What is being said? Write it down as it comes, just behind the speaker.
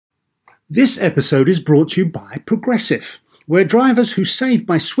This episode is brought to you by Progressive, where drivers who save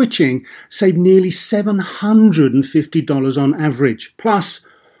by switching save nearly $750 on average. Plus,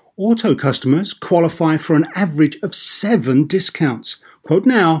 auto customers qualify for an average of 7 discounts. Quote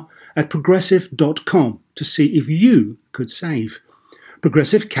now at progressive.com to see if you could save.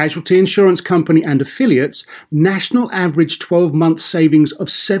 Progressive Casualty Insurance Company and affiliates, national average 12-month savings of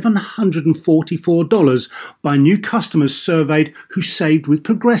 $744 by new customers surveyed who saved with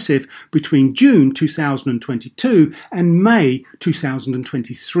Progressive between June 2022 and May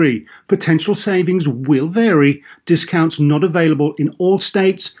 2023. Potential savings will vary. Discounts not available in all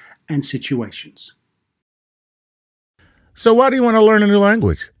states and situations. So why do you want to learn a new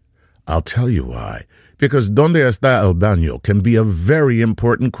language? I'll tell you why. Because ¿Dónde está el baño? Can be a very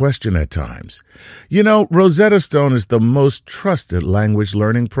important question at times. You know, Rosetta Stone is the most trusted language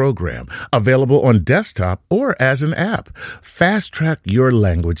learning program, available on desktop or as an app. Fast-track your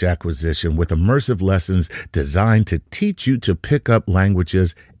language acquisition with immersive lessons designed to teach you to pick up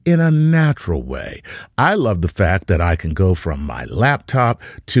languages in a natural way. I love the fact that I can go from my laptop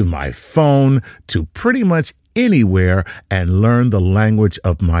to my phone to pretty much anywhere and learn the language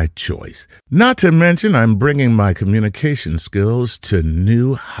of my choice. Not to mention, I'm bringing my communication skills to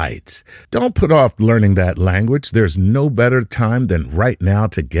new heights. Don't put off learning that language. There's no better time than right now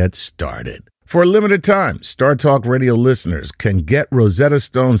to get started. For a limited time, StarTalk Radio listeners can get Rosetta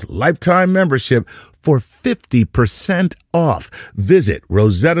Stone's lifetime membership for 50% off. Visit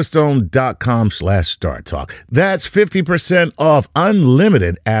rosettastone.com/StarTalk. That's 50% off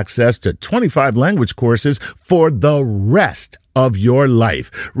unlimited access to 25 language courses for the rest of your life.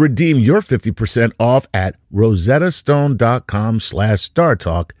 Redeem your 50% off at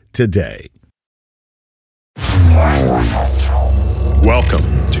rosettastone.com/StarTalk today. Welcome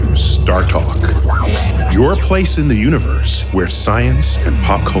to StarTalk, your place in the universe where science and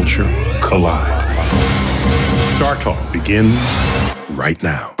pop culture collide. StarTalk begins right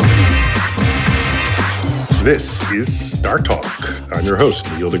now. This is StarTalk. I'm your host,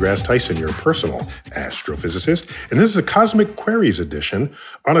 Neil deGrasse Tyson, your personal astrophysicist, and this is a Cosmic Queries edition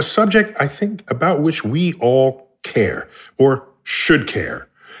on a subject I think about which we all care, or should care,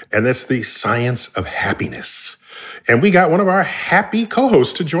 and that's the science of happiness. And we got one of our happy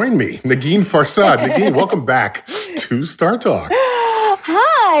co-hosts to join me, Negin Farsad. Negin, welcome back to StarTalk.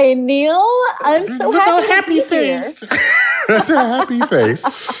 Hi, Neil. I'm so happy to be here. That's a happy face.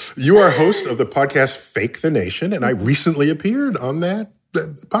 You are host of the podcast Fake the Nation, and I recently appeared on that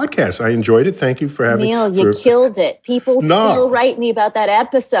podcast. I enjoyed it. Thank you for having me. Neil, you killed it. People still write me about that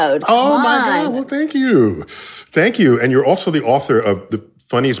episode. Oh, my God. Well, thank you. Thank you. And you're also the author of the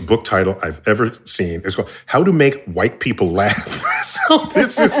funniest book title I've ever seen. It's called How to Make White People Laugh. So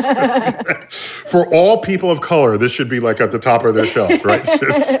this is, for all people of color, this should be like at the top of their shelf, right?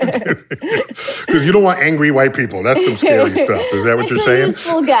 Because you don't want angry white people. That's some scary stuff. Is that what you're saying? It's a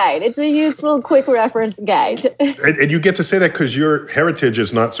useful guide. It's a useful, quick reference guide. And you get to say that because your heritage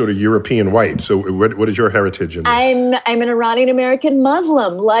is not sort of European white. So what is your heritage in this? I'm an Iranian-American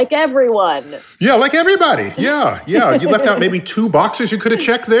Muslim, like everyone. Yeah, like everybody. Yeah. You left out maybe 2 boxes you could have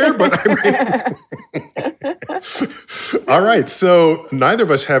checked there, but all right. So neither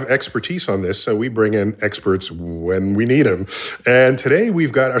of us have expertise on this, so we bring in experts when we need them. And today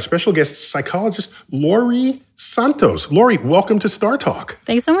we've got our special guest psychologist, Laurie Santos. Laurie, welcome to StarTalk.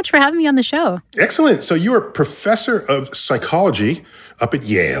 Thanks so much for having me on the show. Excellent. So you're a professor of psychology up at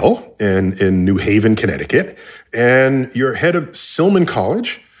Yale in New Haven, Connecticut, and you're head of Silman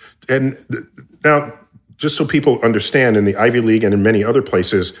College. And now, just so people understand, in the Ivy League and in many other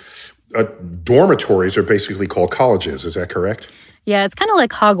places, dormitories are basically called colleges. Is that correct? Yeah, it's kind of like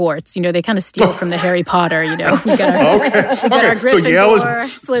Hogwarts. You know, they kind of steal from the Harry Potter, you know. We got our, okay. Our Gryffindor, So Yale is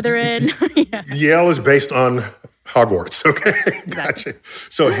Slytherin. Yeah. Yale is based on Hogwarts. Okay, Exactly. Gotcha.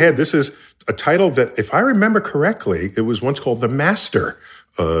 So, Head, this is a title that, if I remember correctly, it was once called the Master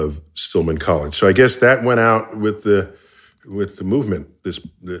of Silman College. So I guess that went out with the movement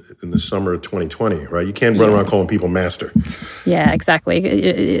in the summer of 2020, right? You can't run around calling people master. Yeah,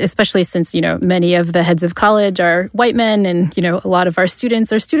 exactly. Especially since, you know, many of the heads of college are white men and, you know, a lot of our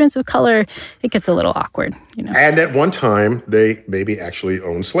students are students of color. It gets a little awkward, you know. And at one time, they maybe actually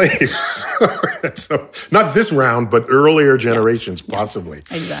owned slaves. So, not this round, but earlier generations, possibly.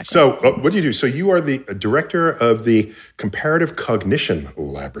 Exactly. So what do you do? So you are the director of the Comparative Cognition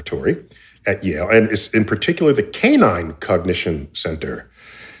Laboratory at Yale, and it's in particular the Canine Cognition Center.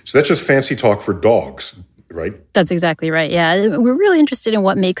 So that's just fancy talk for dogs. right? That's exactly right. Yeah. We're really interested in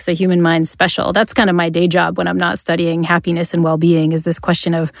what makes the human mind special. That's kind of my day job when I'm not studying happiness and well-being, is this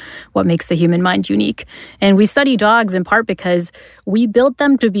question of what makes the human mind unique. And we study dogs in part because we built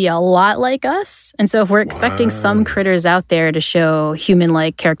them to be a lot like us. And so if we're expecting some critters out there to show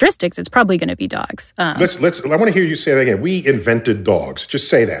human-like characteristics, it's probably going to be dogs. I want to hear you say that again. We invented dogs. Just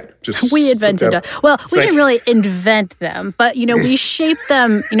say that. We invented dogs. Well, we didn't really invent them, but, we shaped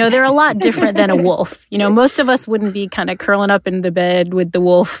them. They're a lot different than a wolf. Most of us wouldn't be kind of curling up in the bed with the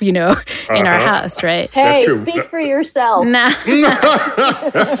wolf, in our house, right? Hey, speak for yourself. Nah.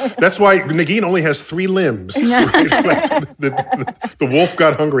 That's why Negin only has 3 limbs. The wolf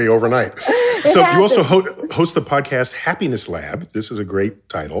got hungry overnight. So you also host the podcast Happiness Lab. This is a great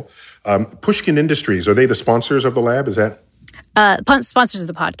title. Pushkin Industries, are they the sponsors of the lab? Is that? Sponsors of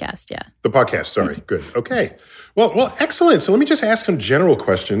the podcast, yeah. The podcast, sorry. Good. Okay. Well, excellent. So let me just ask some general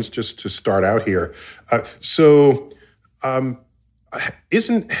questions just to start out here.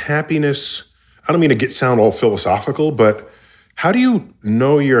 Isn't happiness, I don't mean to sound all philosophical, but how do you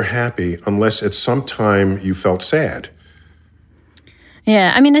know you're happy unless at some time you felt sad?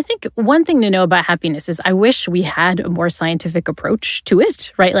 Yeah, I think one thing to know about happiness is I wish we had a more scientific approach to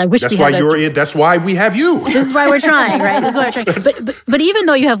it, right? I wish that's why we have you. This is why we're trying, right? This is why we're trying. But even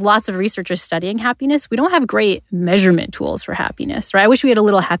though you have lots of researchers studying happiness, we don't have great measurement tools for happiness, right? I wish we had a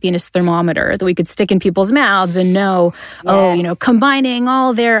little happiness thermometer that we could stick in people's mouths and know, combining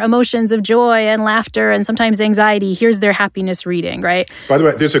all their emotions of joy and laughter and sometimes anxiety, here's their happiness reading, right? By the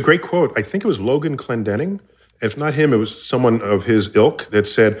way, there's a great quote. I think it was Logan Clendenning. If not him, it was someone of his ilk that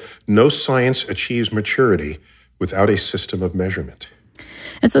said, no science achieves maturity without a system of measurement.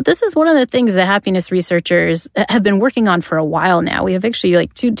 And so this is one of the things that happiness researchers have been working on for a while now. We have actually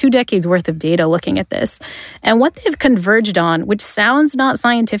two decades worth of data looking at this. And what they've converged on, which sounds not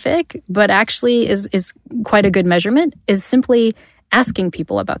scientific, but actually is quite a good measurement, is simply asking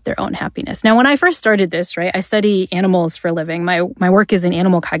people about their own happiness. Now, when I first started this, right, I study animals for a living. My work is in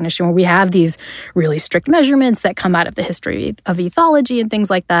animal cognition, where we have these really strict measurements that come out of the history of ethology and things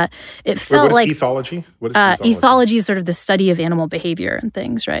like that. It felt what is ethology? What is ethology? Ethology is sort of the study of animal behavior and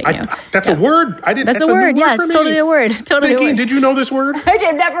things, right? That's a word. That's a word. Yeah, it's totally a word. Totally. Nikki, did you know this word?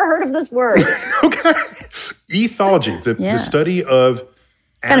 I've never heard of this word. Okay. Ethology, the study of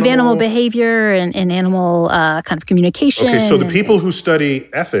kind of animal behavior and animal kind of communication. Okay, so the people who study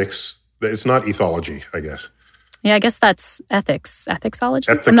ethics, it's not ethology, I guess. Yeah, I guess that's ethics. Ethixology?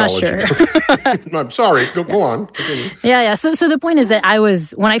 Ethicology. I'm not sure. Okay. I'm sorry. Go on. Continue. Yeah. So the point is that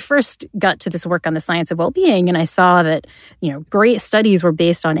when I first got to this work on the science of well-being and I saw that, great studies were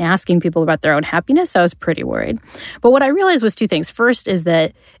based on asking people about their own happiness, I was pretty worried. But what I realized was 2 things. First is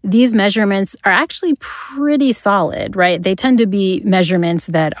that these measurements are actually pretty solid, right? They tend to be measurements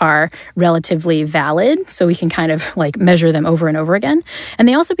that are relatively valid, so we can kind of measure them over and over again. And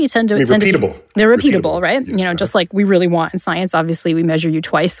they also tend to repeatable. They're repeatable, right? Yes, just like we really want in science. Obviously, we measure you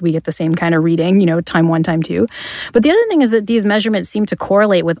twice. We get the same kind of reading, time 1, time 2. But the other thing is that these measurements seem to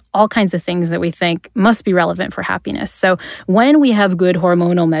correlate with all kinds of things that we think must be relevant for happiness. So when we have good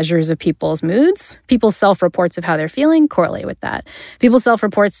hormonal measures of people's moods, people's self-reports of how they're feeling correlate with that. People's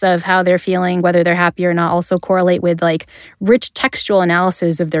self-reports of how they're feeling, whether they're happy or not, also correlate with rich textual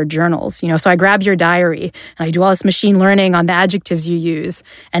analysis of their journals. So I grab your diary and I do all this machine learning on the adjectives you use.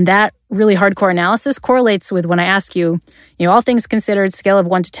 And that really hardcore analysis correlates with when I ask you, all things considered, scale of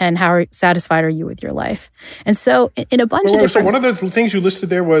 1 to 10, how satisfied are you with your life? And so in a bunch of different... So one of the things you listed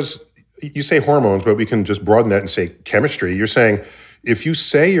there was, you say hormones, but we can just broaden that and say chemistry. You're saying if you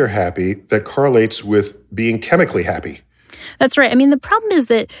say you're happy, that correlates with being chemically happy. That's right. The problem is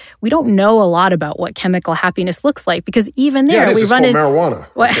that we don't know a lot about what chemical happiness looks like because even there we run into marijuana.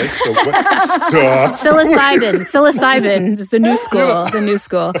 What? Okay, so what? Psilocybin is the new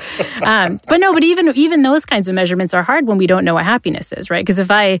school. But even those kinds of measurements are hard when we don't know what happiness is, right? Because if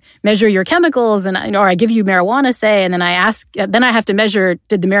I measure your chemicals or I give you marijuana, say, and then I have to measure,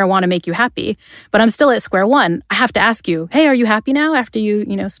 did the marijuana make you happy? But I'm still at square one. I have to ask you, hey, are you happy now after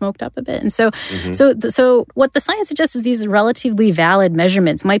you smoked up a bit? And so what the science suggests is these relatively valid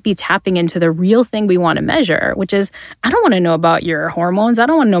measurements might be tapping into the real thing we want to measure, which is, I don't want to know about your hormones. I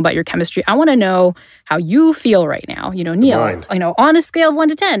don't want to know about your chemistry. I want to know how you feel right now. Neil, on a scale of 1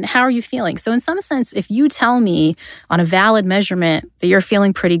 to 10, how are you feeling? So in some sense, if you tell me on a valid measurement that you're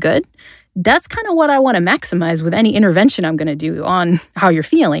feeling pretty good, that's kind of what I want to maximize with any intervention I'm going to do on how you're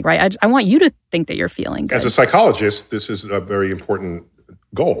feeling, right? I want you to think that you're feeling good. As a psychologist, this is a very important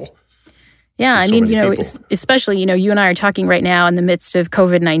goal. Yeah, I mean, especially, you and I are talking right now in the midst of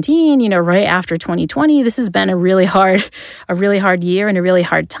COVID-19, right after 2020, this has been a really hard year and a really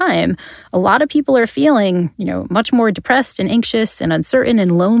hard time. A lot of people are feeling, much more depressed and anxious and uncertain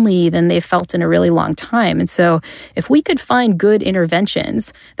and lonely than they've felt in a really long time. And so if we could find good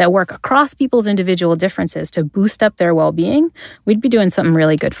interventions that work across people's individual differences to boost up their well-being, we'd be doing something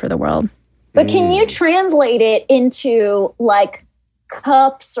really good for the world. But can you translate it into like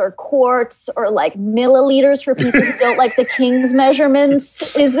cups or quarts or like milliliters for people who don't like the King's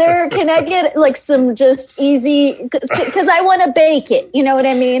measurements? Can I get like some just easy, because I want to bake it. You know what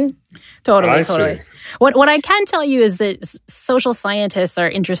I mean? Totally. What I can tell you is that social scientists are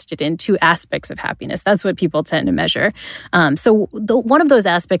interested in two aspects of happiness. That's what people tend to measure. So one of those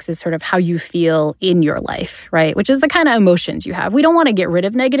aspects is sort of how you feel in your life, right? Which is the kind of emotions you have. We don't want to get rid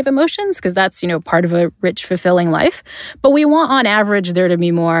of negative emotions because that's, part of a rich, fulfilling life. But we want, on average, there to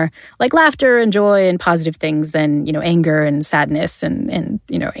be more like laughter and joy and positive things than, anger and sadness and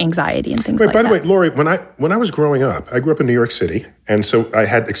anxiety and things like that. By the way, Laurie, when I was growing up, I grew up in New York City, and so I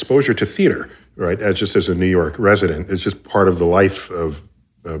had exposure to theater. Right, as a New York resident, it's just part of the life of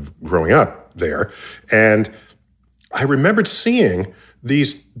growing up there. And I remembered seeing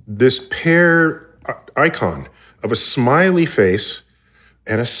this pair icon of a smiley face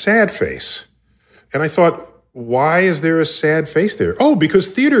and a sad face. And I thought, why is there a sad face there? Oh, because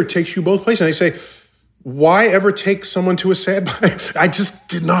theater takes you both places. And I say, why ever take someone to a sad place? I just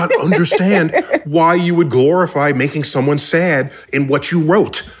did not understand why you would glorify making someone sad in what you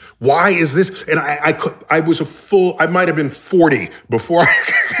wrote. Why is this? And I might have been 40 before I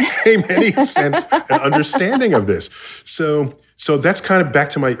came any sense and understanding of this. So that's kind of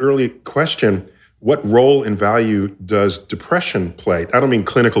back to my early question. What role and value does depression play? I don't mean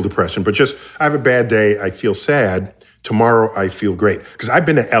clinical depression, but just I have a bad day, I feel sad. Tomorrow I feel great. Because I've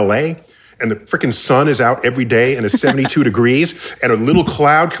been to LA and the freaking sun is out every day and it's 72 degrees and a little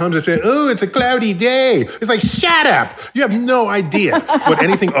cloud comes and says, oh, it's a cloudy day. It's like, shut up. You have no idea what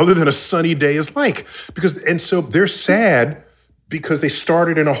anything other than a sunny day is like. And so they're sad because they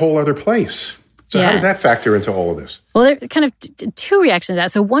started in a whole other place. So how does that factor into all of this? Well, there are kind of two reactions to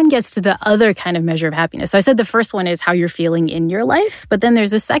that. So one gets to the other kind of measure of happiness. So I said the first one is how you're feeling in your life, but then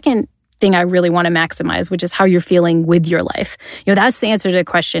there's a second thing I really want to maximize, which is how you're feeling with your life. That's the answer to the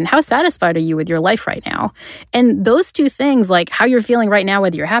question, how satisfied are you with your life right now? And those two things, like how you're feeling right now,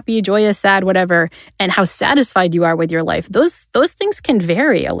 whether you're happy, joyous, sad, whatever, and how satisfied you are with your life, those things can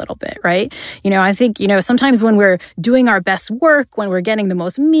vary a little bit, right? I think, sometimes when we're doing our best work, when we're getting the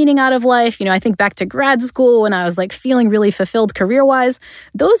most meaning out of life, I think back to grad school when I was like feeling really fulfilled career-wise,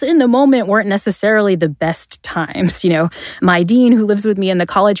 those in the moment weren't necessarily the best times. My dean who lives with me in the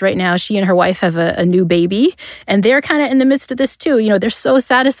college right now, she and her wife have a new baby, and they're kind of in the midst of this too. They're so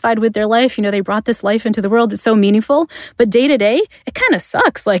satisfied with their life. They brought this life into the world. It's so meaningful. But day to day, it kind of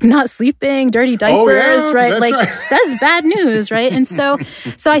sucks. Like not sleeping, dirty diapers, right? That's bad news, right? And so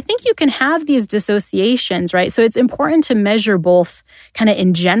I think you can have these dissociations, right? So it's important to measure both kind of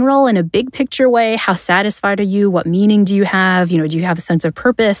in general, in a big picture way. How satisfied are you? What meaning do you have? Do you have a sense of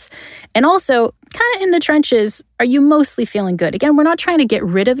purpose? And also, kind of in the trenches, are you mostly feeling good? Again, we're not trying to get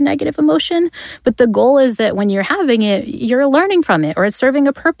rid of negative emotion, but the goal is that when you're having it, you're learning from it, or it's serving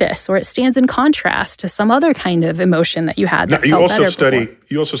a purpose, or it stands in contrast to some other kind of emotion that you had that felt better before.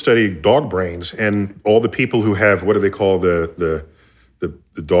 You also study dog brains and all the people who have, what do they call the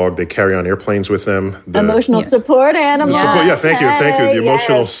dog they carry on airplanes with them? Emotional support animal. Thank you. The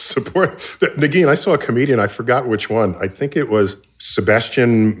emotional support. Negin, I saw a comedian, I forgot which one. I think it was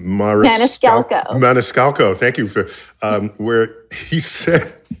Sebastian Maniscalco. Thank you for where he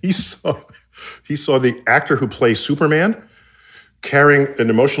said he saw the actor who plays Superman carrying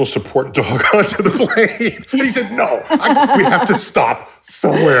an emotional support dog onto the plane. And he said, no, we have to stop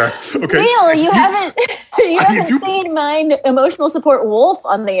somewhere. Okay. Neil, you haven't seen my emotional support wolf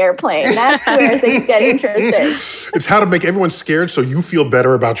on the airplane. That's where things get interesting. It's how to make everyone scared so you feel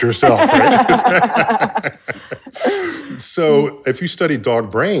better about yourself, right? So if you study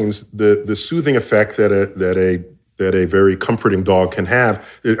dog brains, the soothing effect that a very comforting dog can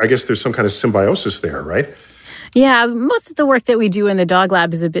have, I guess there's some kind of symbiosis there, right? Yeah, most of the work that we do in the dog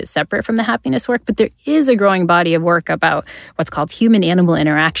lab is a bit separate from the happiness work, but there is a growing body of work about what's called human-animal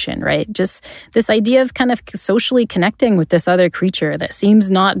interaction, right? Just this idea of kind of socially connecting with this other creature that seems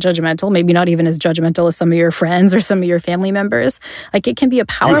not judgmental, maybe not even as judgmental as some of your friends or some of your family members. Like it can be a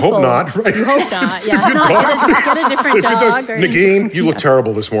powerful... You hope not, right? You hope not, yeah. If not, get a different dog. Negin, you look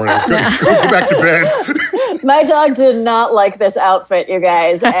terrible this morning. Go back to bed. My dog did not like this outfit, you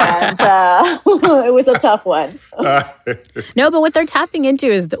guys, and it was a tough one. No, but what they're tapping into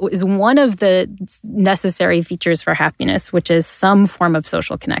is one of the necessary features for happiness, which is some form of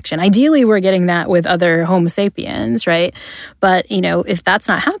social connection. Ideally, we're getting that with other Homo sapiens, right? But, if that's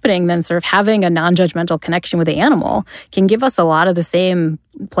not happening, then sort of having a non-judgmental connection with the animal can give us a lot of the same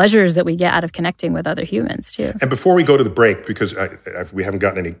pleasures that we get out of connecting with other humans, too. And before we go to the break, because we haven't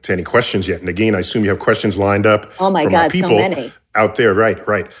gotten to any questions yet, Negin, I assume you have questions lined up. Oh my from God, our people so many. Out there.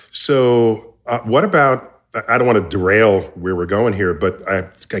 Right. So what about, I don't want to derail where we're going here, but I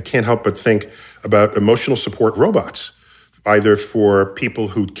can't help but think about emotional support robots, either for people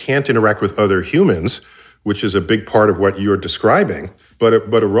who can't interact with other humans, which is a big part of what you're describing, but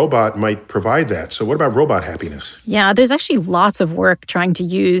a robot might provide that. So what about robot happiness? Yeah, there's actually lots of work trying to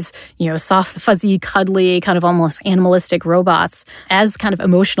use, soft, fuzzy, cuddly, kind of almost animalistic robots as kind of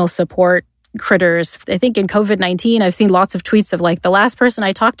emotional support critters. I think in COVID-19, I've seen lots of tweets of the last person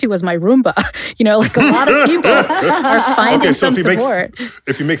I talked to was my Roomba. A lot of people are finding some support.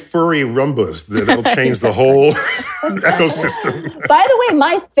 If you make furry Roombas, then it'll change the whole ecosystem. By the way,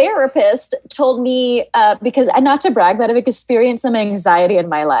 my therapist told me, because not to brag, but I've experienced some anxiety in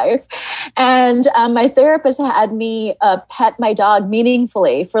my life. And my therapist had me pet my dog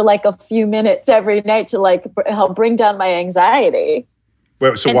meaningfully for a few minutes every night to help bring down my anxiety.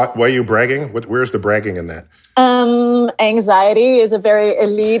 Well, so why are you bragging? Where's the bragging in that? Anxiety is a very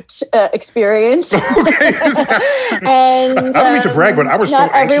elite experience. And I don't mean to brag, but I was so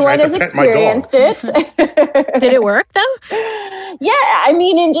anxious I had to pet my dog. Not everyone has experienced it. Did it work though? Yeah, I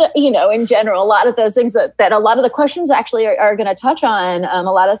mean, in general, a lot of those things that a lot of the questions actually are going to touch on. A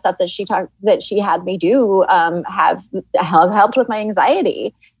lot of stuff that she had me do have helped with my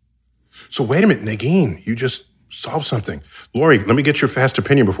anxiety. So wait a minute, Negin, you just solve something. Laurie, let me get your fast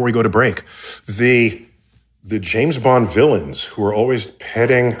opinion before we go to break. The James Bond villains who are always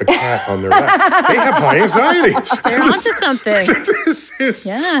petting a cat on their lap, they have high anxiety. They're onto something.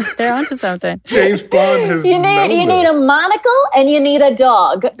 They're onto something. James Bond has you need a monocle and you need a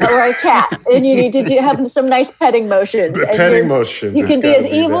dog or a cat, and you need to have some nice petting motions. The petting motions. You can be as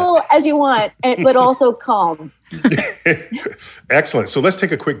evil as you want, but also calm. Excellent. So let's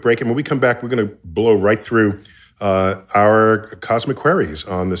take a quick break, and when we come back, we're going to blow right through our cosmic queries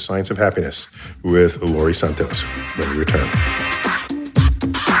on the science of happiness with Laurie Santos when we return.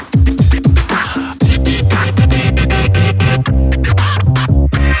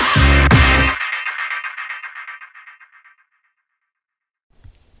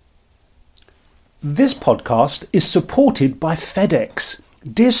 This podcast is supported by FedEx.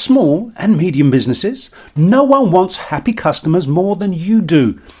 Dear small and medium businesses, no one wants happy customers more than you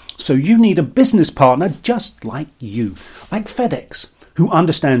do. So you need a business partner just like you, like FedEx, who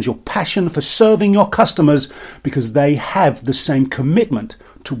understands your passion for serving your customers because they have the same commitment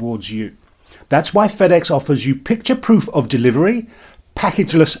towards you. That's why FedEx offers you picture proof of delivery,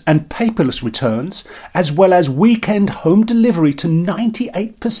 packageless and paperless returns, as well as weekend home delivery to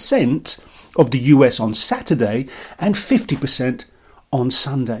 98% of the US on Saturday and 50% on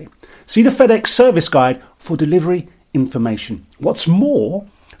Sunday. See the FedEx service guide for delivery information. What's more,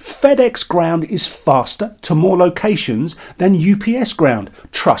 FedEx Ground is faster to more locations than UPS Ground.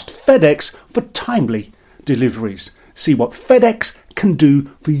 Trust FedEx for timely deliveries. See what FedEx can do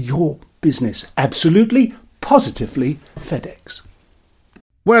for your business. Absolutely, positively FedEx.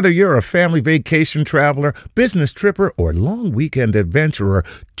 Whether you're a family vacation traveler, business tripper, or long weekend adventurer,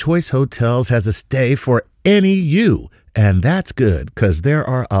 Choice Hotels has a stay for any you. And that's good, because there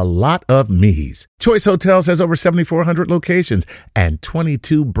are a lot of me's. Choice Hotels has over 7,400 locations and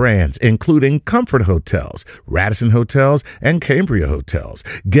 22 brands, including Comfort Hotels, Radisson Hotels, and Cambria Hotels.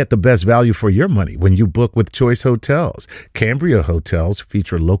 Get the best value for your money when you book with Choice Hotels. Cambria Hotels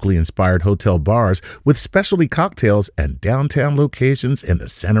feature locally inspired hotel bars with specialty cocktails and downtown locations in the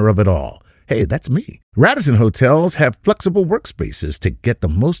center of it all. Hey, that's me. Radisson Hotels have flexible workspaces to get the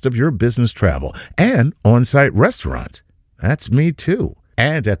most of your business travel and on-site restaurants. That's me too.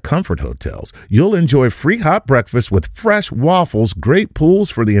 And at Comfort Hotels, you'll enjoy free hot breakfast with fresh waffles, great pools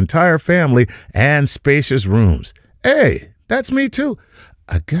for the entire family, and spacious rooms. Hey, that's me too.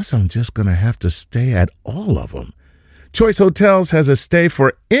 I guess I'm just going to have to stay at all of them. Choice Hotels has a stay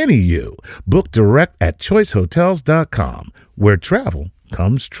for any you. Book direct at choicehotels.com, where travel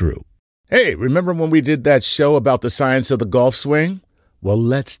comes true. Hey, remember when we did that show about the science of the golf swing? Well,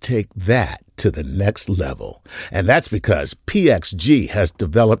 let's take that to the next level. And that's because PXG has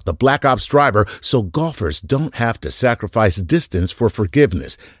developed the Black Ops driver so golfers don't have to sacrifice distance for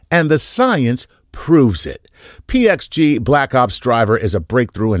forgiveness. And the science proves it. PXG Black Ops Driver is a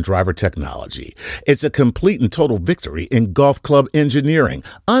breakthrough in driver technology. It's a complete and total victory in golf club engineering,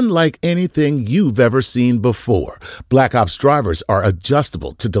 unlike anything you've ever seen before. Black Ops Drivers are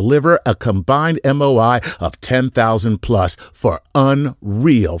adjustable to deliver a combined MOI of 10,000 plus for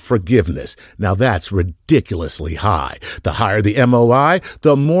unreal forgiveness. Now that's ridiculously high. The higher the MOI,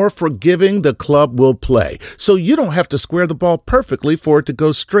 the more forgiving the club will play. So you don't have to square the ball perfectly for it to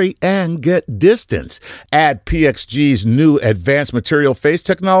go straight and get distance. Add PXG's new advanced material face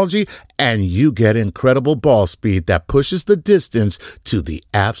technology, and you get incredible ball speed that pushes the distance to the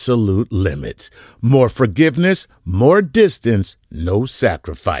absolute limits. More forgiveness, more distance, no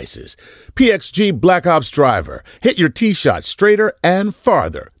sacrifices. PXG Black Ops Driver. Hit your tee shot straighter and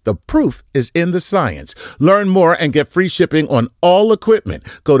farther. The proof is in the science. Learn more and get free shipping on all equipment.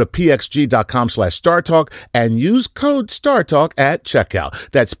 Go to pxg.com/StarTalk and use code StarTalk at checkout.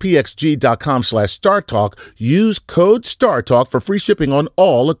 That's pxg.com/StarTalk. Use code StarTalk for free shipping on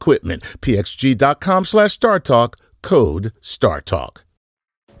all equipment. pxg.com/StarTalk, code StarTalk.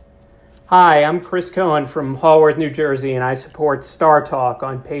 Hi, I'm Chris Cohen from Haworth, New Jersey, and I support StarTalk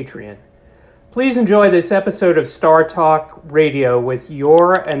on Patreon. Please enjoy this episode of StarTalk Radio with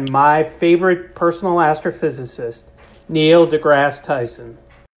your and my favorite personal astrophysicist, Neil deGrasse Tyson.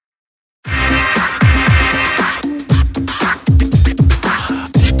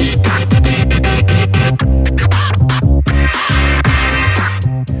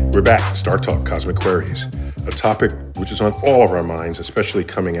 We're back, StarTalk Cosmic Queries, a topic which is on all of our minds, especially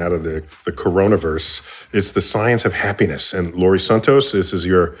coming out of the coronavirus. It's the science of happiness. And Laurie Santos, this is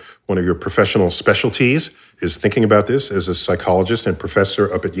one of your professional specialties, is thinking about this as a psychologist and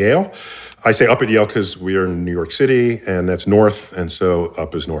professor up at Yale. I say up at Yale because we are in New York City, and that's north, and so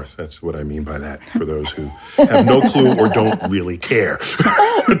up is north. That's what I mean by that, for those who have no clue or don't really care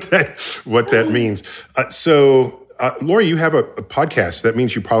what that means. Laurie, you have a podcast. That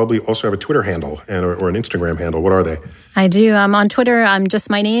means you probably also have a Twitter handle or an Instagram handle. What are they? I do. I'm on Twitter. I'm just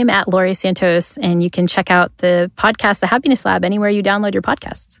my name, at Laurie Santos. And you can check out the podcast, The Happiness Lab, anywhere you download your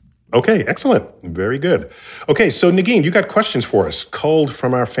podcasts. Okay, excellent. Very good. Okay, so Negin, you got questions for us, culled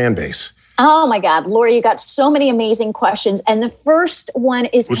from our fan base. Oh my God, Laurie, you got so many amazing questions. And the first one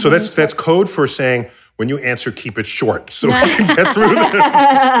is... So that's code for saying... when you answer, keep it short so I can get through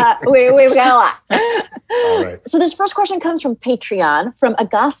that. We've got a lot. All right. So this first question comes from Patreon, from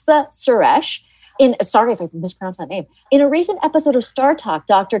Agastha Suresh. Sorry if I mispronounced that name. In a recent episode of Star Talk,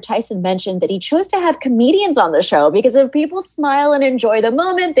 Dr. Tyson mentioned that he chose to have comedians on the show because if people smile and enjoy the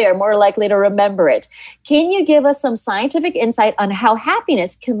moment, they're more likely to remember it. Can you give us some scientific insight on how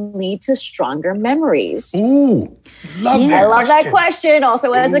happiness can lead to stronger memories? Ooh, love that. I love that question.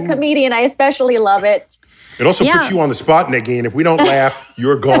 Also, as a comedian, I especially love it. It also puts you on the spot, Negin. If we don't laugh,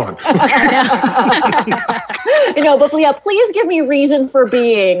 you're gone. But please give me reason for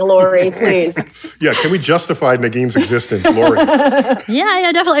being, Laurie, please. Yeah, can we justify Negin's existence, Laurie?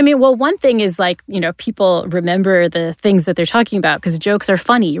 Yeah, definitely. I mean, well, one thing is people remember the things that they're talking about because jokes are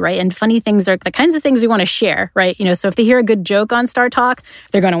funny, right? And funny things are the kinds of things we want to share, right? So if they hear a good joke on Star Talk,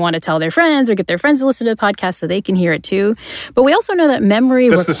 they're going to want to tell their friends or get their friends to listen to the podcast so they can hear it too. But we also know that memory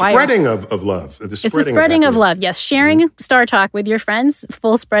requires... That's the spreading of love. It's the spreading of love. Yes, sharing Star Talk with your friends,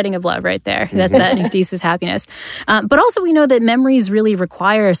 full spreading of love right there. That increases happiness. But also we know that memories really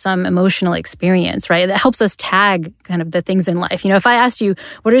require some emotional experience, right? That helps us tag kind of the things in life. If I asked you,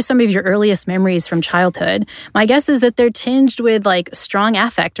 what are some of your earliest memories from childhood? My guess is that they're tinged with strong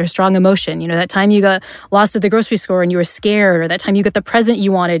affect or strong emotion. That time you got lost at the grocery store and you were scared, or that time you got the present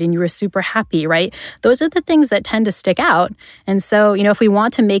you wanted and you were super happy, right? Those are the things that tend to stick out. And so, if we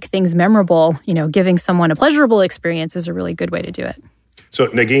want to make things memorable, giving someone a pleasurable experience is a really good way to do it. So,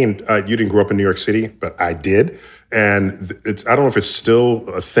 Negin, you didn't grow up in New York City, but I did. And I don't know if it's still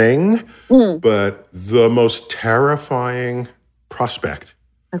a thing, but the most terrifying prospect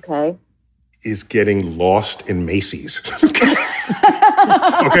is getting lost in Macy's. Okay?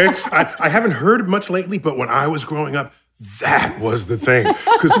 I haven't heard much lately, but when I was growing up, that was the thing.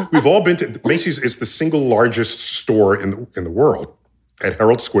 Because we've all been to Macy's. Is the single largest store in the world. At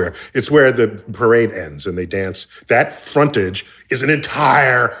Herald Square. It's where the parade ends and they dance. That frontage is an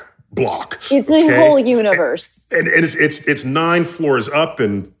entire block. It's a whole universe. And it's 9 floors up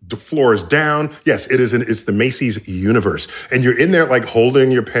and the floors down. Yes, it is. It's the Macy's universe. And you're in there holding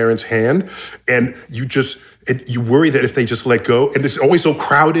your parents' hand and you worry that if they just let go, and it's always so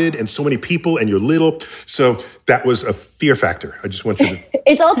crowded and so many people and you're little. So that was a fear factor. I just want you to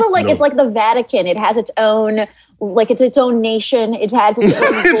It's also it's like the Vatican. It has its own like it's its own nation. It has its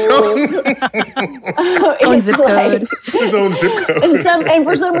own rules. Own zip code. His own zip code. And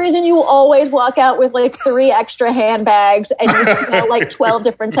for some reason, you always walk out with like 3 extra handbags, and you smell like 12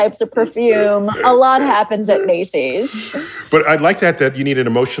 different types of perfume. A lot happens at Macy's. But I like that you need an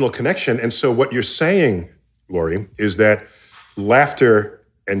emotional connection. And so what you're saying, Laurie, is that laughter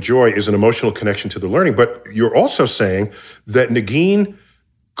and joy is an emotional connection to the learning. But you're also saying that Negin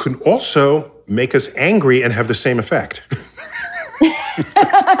could also make us angry and have the same effect.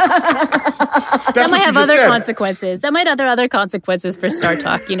 That might have other consequences. That might have other consequences for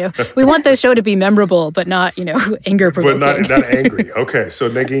StarTalk. We want the show to be memorable, but not, anger provoking. But not angry. Okay, so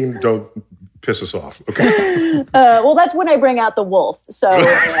Negin, don't piss us off. Okay. Well, that's when I bring out the wolf. So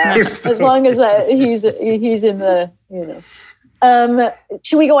as long as he's in the,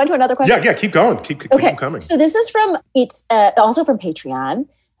 should we go on to another question? Yeah, keep going. Keep them coming. So this is it's also from Patreon.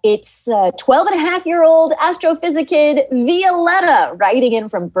 It's 12-and-a-half-year-old astrophysicid Violetta writing in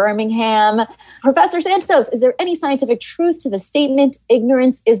from Birmingham. Professor Santos, is there any scientific truth to the statement,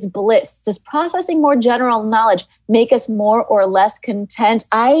 ignorance is bliss? Does processing more general knowledge make us more or less content?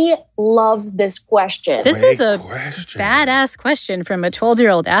 I love this question. This is a badass question from a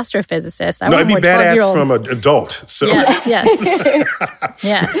 12-year-old astrophysicist. It'd be badass from an adult. So. Yeah.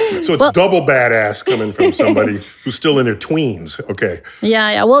 Yeah. So it's double badass coming from somebody who's still in their tweens. Okay.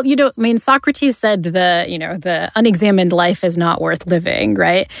 Yeah. Well, Socrates said the unexamined life is not worth living,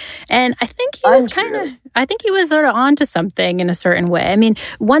 right? And I think he was sort of onto something in a certain way. I mean,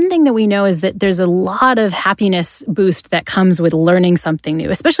 one thing that we know is that there's a lot of happiness boost that comes with learning something new,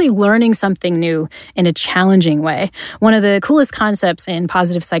 especially learning something new in a challenging way. One of the coolest concepts in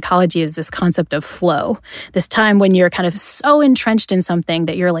positive psychology is this concept of flow, this time when you're kind of so entrenched in something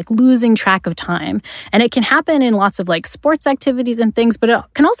that you're like losing track of time. And it can happen in lots of like sports activities and things, but it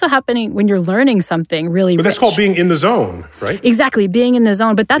can also happen when you're learning something really But that's called being in the zone, right? Exactly, being in the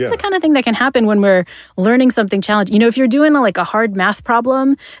zone. But that's the kind of thing that can happen when we're learning something challenging. If you're doing a hard math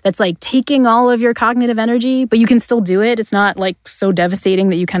problem that's like taking all of your cognitive energy, but you can still do it. It's not like so devastating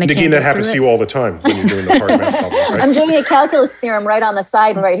that you kind of can't. Negin, that happens to you all the time when you're doing the hard math problem, right? I'm doing a calculus theorem right on the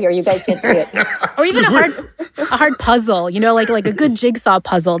side right here. You guys can't see it. Or even a hard puzzle, like a good jigsaw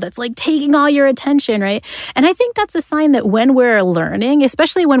puzzle that's like taking all your attention, right? And I think that's a sign that when we're learning,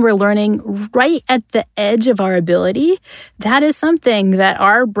 especially when we're learning right at the edge of our ability, that is something that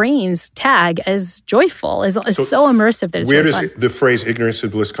our brains tag as joyful, is so immersive that it's where really does fun. the phrase ignorance is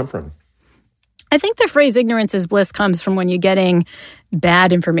bliss come from? I think the phrase ignorance is bliss comes from when you're getting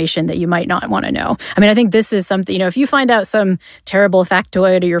bad information that you might not want to know. I mean, I think this is something, if you find out some terrible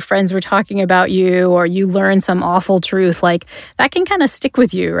factoid or your friends were talking about you or you learn some awful truth, like that can kind of stick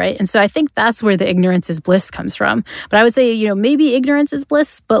with you, right? And so I think that's where the ignorance is bliss comes from. But I would say, maybe ignorance is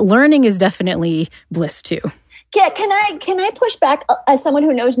bliss, but learning is definitely bliss too. Yeah, can I push back as someone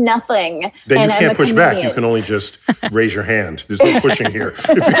who knows nothing? Then you can't push back. You can only just raise your hand. There's no pushing here.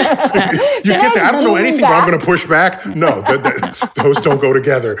 You can't say, I don't know anything, but I'm going to push back. No, those don't go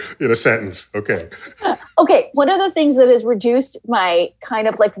together in a sentence. Okay. Okay, one of the things that has reduced my kind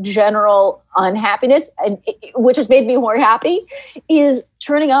of like general unhappiness, and which has made me more happy, is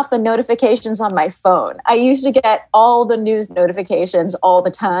turning off the notifications on my phone. I used to get all the news notifications all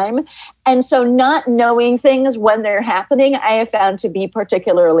the time. And so not knowing things when they're happening, I have found to be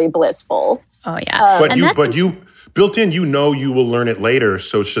particularly blissful. Oh, yeah. But you built in, you will learn it later,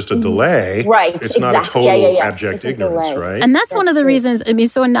 so it's just a delay. Right, It's not a total abject ignorance, right? And that's one of the reasons,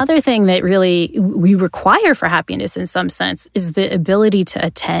 so another thing that really we require for happiness in some sense is the ability to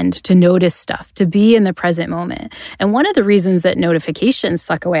attend, to notice stuff, to be in the present moment. And one of the reasons that notifications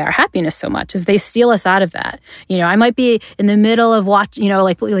suck away our happiness so much is they steal us out of that. I might be in the middle of like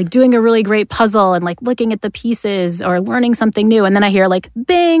doing a really great puzzle and like looking at the pieces or learning something new. And then I hear like,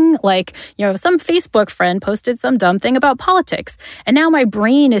 bing, like, some Facebook friend posted some dumb thing about politics. And now my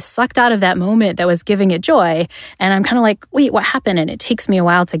brain is sucked out of that moment that was giving it joy. And I'm kind of like, wait, what happened? And it takes me a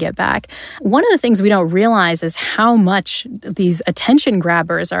while to get back. One of the things we don't realize is how much these attention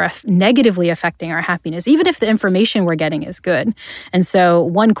grabbers are negatively affecting our happiness, even if the information we're getting is good. And so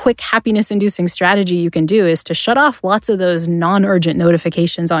one quick happiness-inducing strategy you can do is to shut off lots of those non-urgent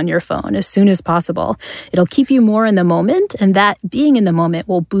notifications on your phone as soon as possible. It'll keep you more in the moment, and that being in the moment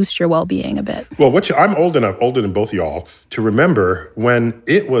will boost your well-being a bit. Well, I'm older than both of y'all, to remember when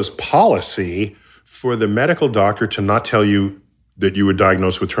it was policy for the medical doctor to not tell you that you were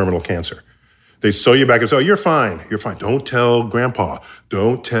diagnosed with terminal cancer. They sew you back and say, oh, you're fine. You're fine. Don't tell grandpa.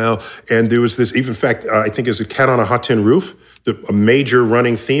 Don't tell. And there was this, even in fact, I think it's a cat on a hot tin roof. A major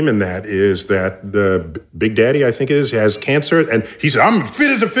running theme in that is that the Big Daddy, I think has cancer. And he said, I'm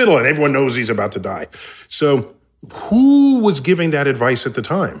fit as a fiddle. And everyone knows he's about to die. So Who was giving that advice at the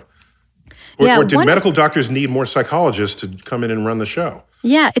time? Or did medical doctors need more psychologists to come in and run the show?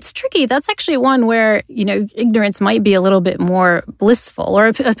 Yeah, it's tricky. That's actually one where, ignorance might be a little bit more blissful, or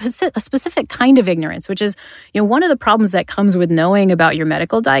a specific kind of ignorance, which is, one of the problems that comes with knowing about your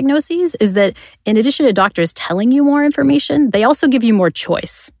medical diagnoses is that in addition to doctors telling you more information, they also give you more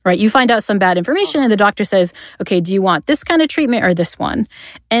choice, right? You find out some bad information and the doctor says, okay, do you want this kind of treatment or this one?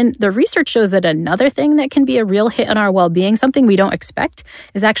 And the research shows that another thing that can be a real hit on our well-being, something we don't expect,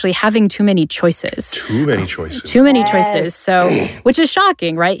 is actually having too many choices. Too many choices. Too many choices. So, which is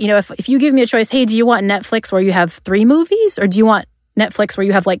shocking, right? If you give me a choice, hey, do you want Netflix where you have 3 movies, or do you want Netflix where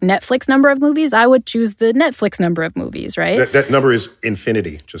you have Netflix number of movies? I would choose the Netflix number of movies, right? That number is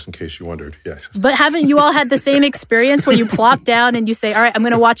infinity, just in case you wondered. Yes. But haven't you all had the same experience where you plop down and you say, all right, I'm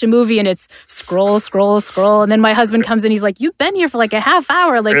going to watch a movie, and it's scroll, and then my husband comes in, he's like, you've been here for a half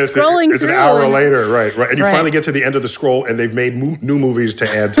hour, scrolling through. It's an hour later, right. And you finally get to the end of the scroll, and they've made new movies to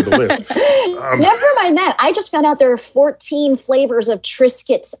add to the list. Never mind that. I just found out there are 14 flavors of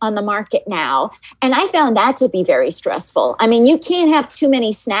Triscuits on the market now, and I found that to be very stressful. I mean, you can't have too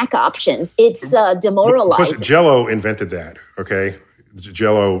many snack options. It's demoralizing. Plus, Jell-O invented that, okay?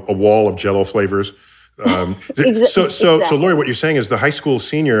 Jell-O, a wall of Jell-O flavors. So, Laurie, what you're saying is the high school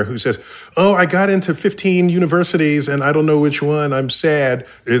senior who says, oh, I got into 15 universities and I don't know which one, I'm sad.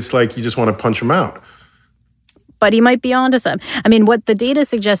 It's like you just want to punch them out. But he might be onto something. I mean, what the data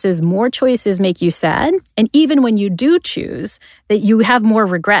suggests is more choices make you sad. And even when you do choose, that you have more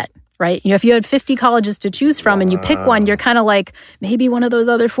regret, right? If you had 50 colleges to choose from and you pick one, you're kind of like, maybe one of those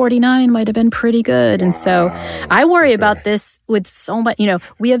other 49 might have been pretty good. And so I worry about this with so much,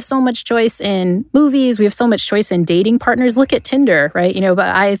 we have so much choice in movies. We have so much choice in dating partners. Look at Tinder, right?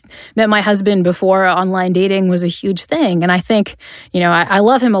 But I met my husband before online dating was a huge thing. And I think, I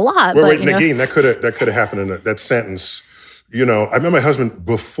love him a lot. Wait, Negin, that could have happened in that sentence. I met my husband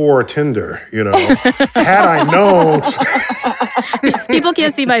before Tinder, had I known. People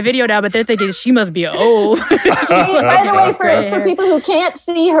can't see my video now, but they're thinking she must be old. By the way, for people who can't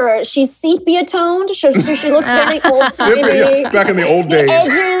see her, she's sepia toned, so she looks very old timey. Back in the old days. The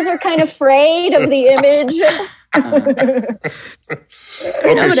edges are kind of frayed of the image.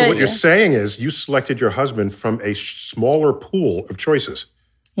 Okay, so what you're saying is you selected your husband from a smaller pool of choices.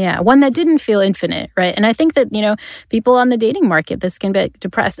 Yeah, one that didn't feel infinite, right? And I think that, people on the dating market, this can be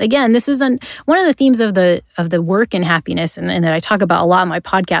depressed. Again, this isn't one of the themes of the work and happiness, and that I talk about a lot on my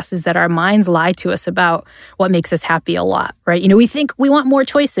podcast, is that our minds lie to us about what makes us happy a lot, right? We think we want more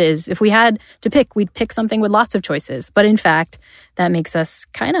choices. If we had to pick, we'd pick something with lots of choices. But in fact, that makes us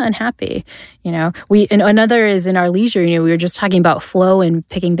kind of unhappy. And another is in our leisure. We were just talking about flow and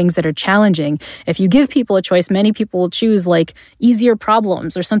picking things that are challenging. If you give people a choice, many people will choose easier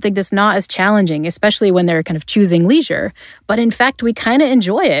problems or something that's not as challenging, especially when they're kind of choosing leisure. But in fact, we kind of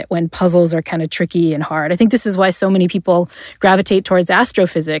enjoy it when puzzles are kind of tricky and hard. I think this is why so many people gravitate towards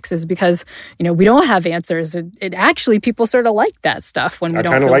astrophysics, is because, we don't have answers. It actually, people sort of like that stuff when we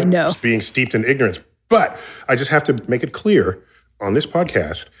don't really know. I kind of like being steeped in ignorance. But I just have to make it clear on this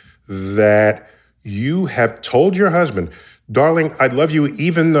podcast that you have told your husband, darling, I love you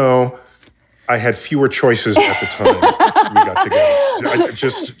even though I had fewer choices at the time we got together.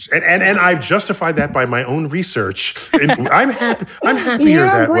 And I've justified that by my own research. And I'm happier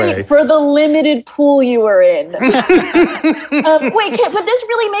that way. You're great for the limited pool you were in. But this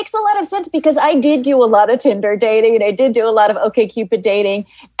really makes a lot of sense, because I did do a lot of Tinder dating and I did do a lot of OkCupid dating,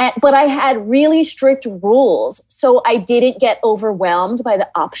 but I had really strict rules. So I didn't get overwhelmed by the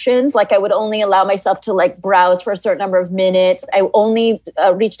options. I would only allow myself to browse for a certain number of minutes. I only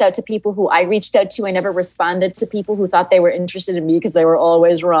reached out to people who I reached out to. I never responded to people who thought they were interested in me, because they were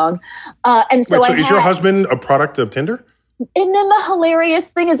always wrong. And so, is your husband a product of Tinder? And then the hilarious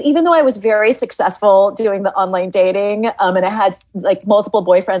thing is, even though I was very successful doing the online dating, and I had multiple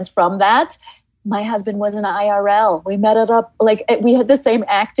boyfriends from that, my husband was an IRL. We met it up, we had the same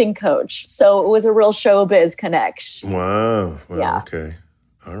acting coach. So it was a real showbiz connection. Wow. Yeah. Okay.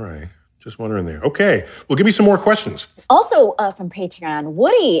 All right. Just wondering there. Okay. Well, give me some more questions. Also from Patreon,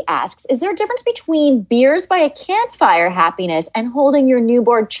 Woody asks, is there a difference between beers by a campfire happiness and holding your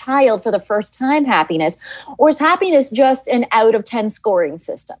newborn child for the first time happiness? Or is happiness just an out of 10 scoring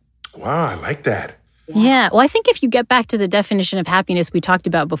system? Wow, I like that. Yeah. Well, I think if you get back to the definition of happiness we talked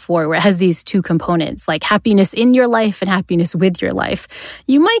about before, where it has these two components, like happiness in your life and happiness with your life,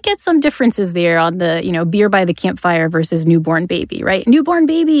 you might get some differences there on the, beer by the campfire versus newborn baby, right? Newborn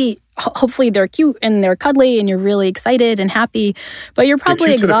baby, hopefully they're cute and they're cuddly and you're really excited and happy, but you're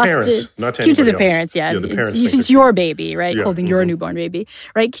probably exhausted. To the parents, not to cute to the anybody else. parents, yeah. The parents it's your baby, right? Holding your newborn baby,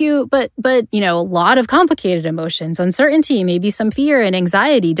 right? Cute, but a lot of complicated emotions, uncertainty, maybe some fear and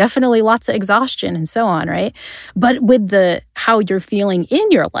anxiety, definitely lots of exhaustion and so on, right? But with how you're feeling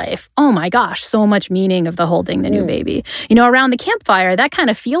in your life, oh my gosh, so much meaning of the holding the new baby. Around the campfire, that kind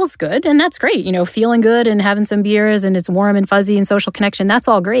of feels good, and that's great. Feeling good and having some beers and it's warm and fuzzy and social connection, that's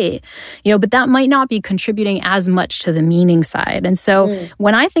all great. But that might not be contributing as much to the meaning side. And so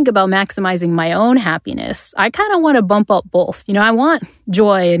when I think about maximizing my own happiness, I kind of want to bump up both. I want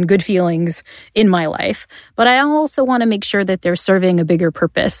joy and good feelings in my life, but I also want to make sure that they're serving a bigger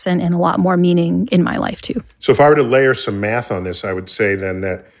purpose and a lot more meaning in my life too. So if I were to layer some math on this, I would say then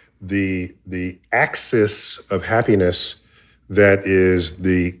that the axis of happiness that is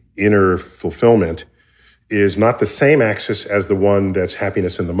the inner fulfillment is not the same axis as the one that's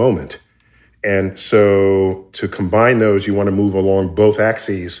happiness in the moment. And so to combine those, you want to move along both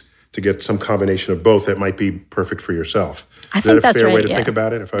axes to get some combination of both that might be perfect for yourself. I think that's right. Is that a fair way to think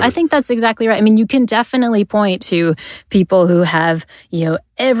about it? I think that's exactly right. I mean, you can definitely point to people who have,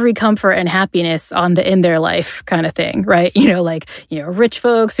 every comfort and happiness in their life kind of thing, right? Rich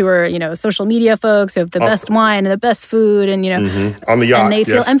folks who are, social media folks who have the best wine and the best food and, on the yacht, and they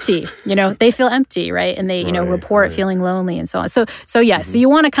feel empty, they feel empty, right? And they, report feeling lonely and so on. So you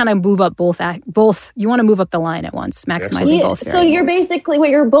want to kind of move up both, you want to move up the line at once, maximizing both. So you're basically, what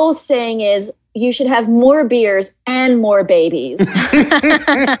you're both saying is, you should have more beers and more babies.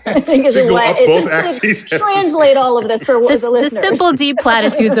 I think is a way. It's just to translate all of this for the listeners. The simple, deep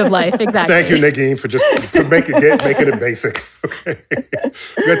platitudes of life. Exactly. Thank you, Negin, for just making it basic. Okay.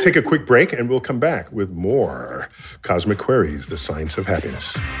 We're going to take a quick break, and we'll come back with more Cosmic Queries, the Science of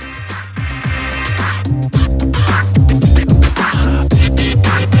Happiness.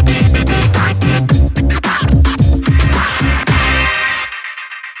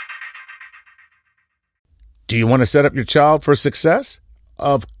 Do you want to set up your child for success?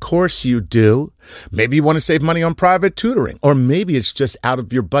 Of course you do. Maybe you want to save money on private tutoring, or maybe it's just out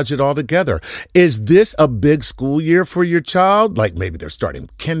of your budget altogether. Is this a big school year for your child? Like maybe they're starting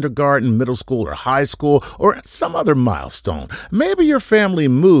kindergarten, middle school, or high school, or some other milestone. Maybe your family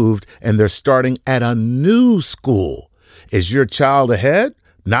moved and they're starting at a new school. Is your child ahead?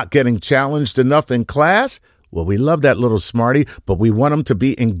 Not getting challenged enough in class? Well, we love that little smarty, but we want them to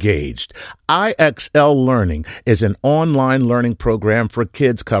be engaged. IXL Learning is an online learning program for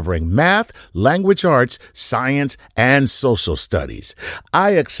kids covering math, language arts, science, and social studies.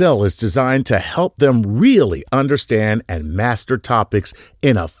 IXL is designed to help them really understand and master topics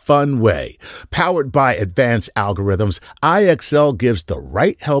in a fun way. Powered by advanced algorithms, IXL gives the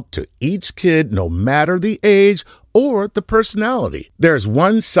right help to each kid no matter the age or the personality. There's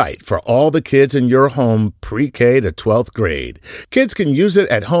one site for all the kids in your home pre-K to 12th grade. Kids can use it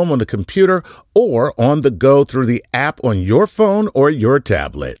at home on the computer or on the go through the app on your phone or your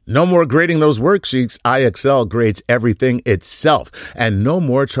tablet. No more grading those worksheets. IXL grades everything itself. And no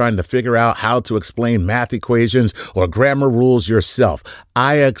more trying to figure out how to explain math equations or grammar rules yourself.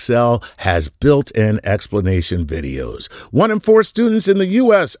 IXL has built-in explanation videos. 1 in 4 students in the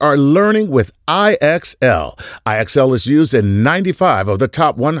U.S. are learning with IXL. IXL is used in 95 of the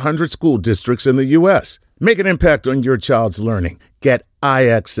top 100 school districts in the U.S. Make an impact on your child's learning. Get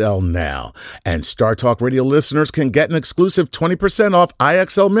IXL now. And StarTalk Radio listeners can get an exclusive 20% off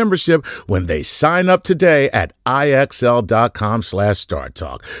IXL membership when they sign up today at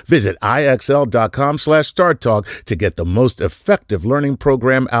IXL.com/StarTalk. Visit IXL.com/StarTalk to get the most effective learning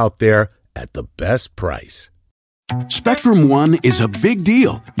program out there at the best price. Spectrum One is a big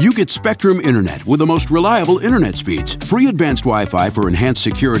deal. You get Spectrum Internet with the most reliable internet speeds, free advanced Wi-Fi for enhanced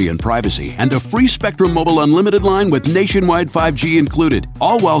security and privacy, and a free Spectrum Mobile Unlimited line with nationwide 5G included,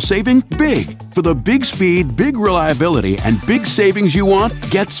 all while saving big. For the big speed, big reliability, and big savings you want,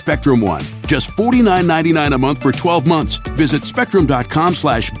 get Spectrum One. Just $49.99 a month for 12 months. Visit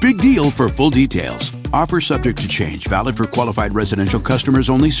spectrum.com/big deal for full details. Offer subject to change. Valid for qualified residential customers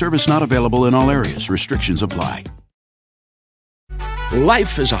only. Service not available in all areas. Restrictions apply.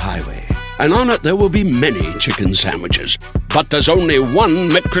 Life is a highway, and on it there will be many chicken sandwiches. But there's only one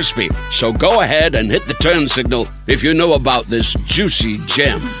McCrispy. So go ahead and hit the turn signal if you know about this juicy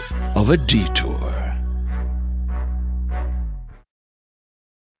gem of a detour.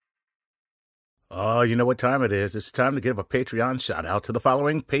 Oh, you know what time it is. It's time to give a Patreon shout-out to the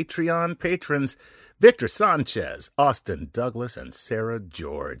following Patreon patrons: Victor Sanchez, Austin Douglas, and Sara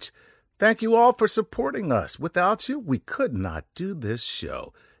George. Thank you all for supporting us. Without you, we could not do this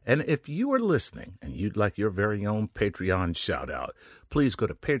show. And if you are listening and you'd like your very own Patreon shout-out, please go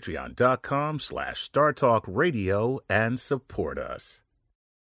to patreon.com/StarTalkRadio and support us.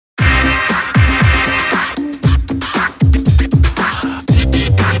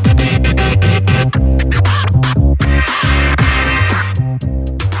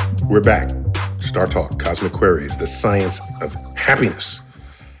 We're back. StarTalk, Cosmic Queries, the science of happiness.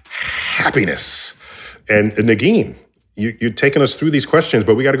 Happiness. And Negin, you've taken us through these questions,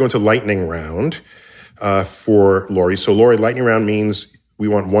 but we got to go into lightning round for Laurie. So, Laurie, lightning round means we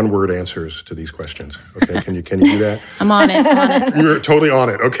want one-word answers to these questions. Okay, can you do that? I'm on it. You're totally on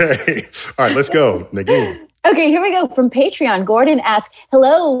it. Okay. All right, let's go. Negin. Okay, here we go. From Patreon, Gordon asks,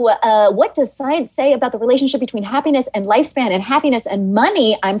 hello, what does science say about the relationship between happiness and lifespan and happiness and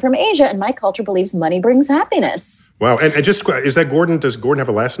money? I'm from Asia, and my culture believes money brings happiness. Wow. And just, is that Gordon? Does Gordon have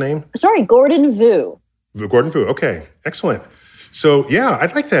a last name? Sorry, Gordon Vu. Gordon Vu. Okay, excellent. So, yeah, I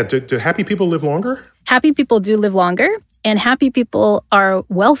like that. Do happy people live longer? Happy people do live longer, and happy people are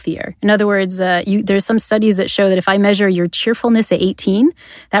wealthier. In other words, there's some studies that show that if I measure your cheerfulness at 18,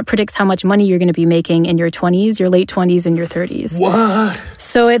 that predicts how much money you're going to be making in your 20s, your late 20s, and your 30s. What?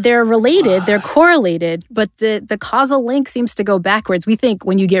 So they're related, they're correlated, but the causal link seems to go backwards. We think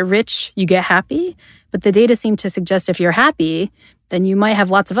when you get rich, you get happy, but the data seem to suggest if you're happy, then you might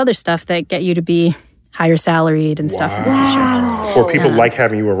have lots of other stuff that get you to be higher salaried and stuff in the future. Or people like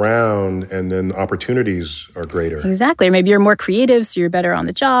having you around, and then opportunities are greater. Exactly. Or maybe you're more creative, so you're better on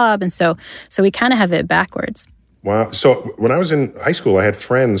the job. And so we kind of have it backwards. Wow. So when I was in high school, I had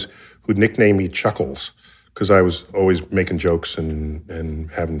friends who'd nickname me Chuckles because I was always making jokes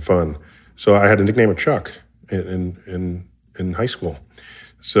and having fun. So I had a nickname of Chuck in high school.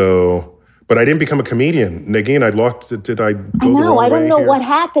 So... But I didn't become a comedian. Negin, did I go the wrong way? I don't know what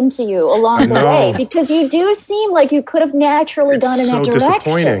happened to you along the way, because you do seem like you could have naturally gone in that direction. It's so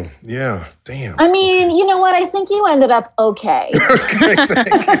disappointing. Yeah, damn. I mean, you know what? I think you ended up okay. Okay, thank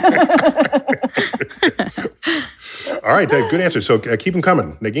you. All right, good answer. So keep them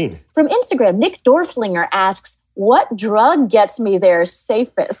coming. Negin. From Instagram, Nick Dorflinger asks, what drug gets me there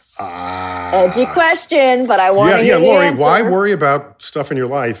safest? Edgy question, but I want to hear the Laurie, answer. Why worry about stuff in your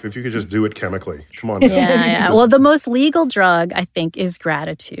life if you could just do it chemically? Come on. Yeah. Well, the most legal drug, I think, is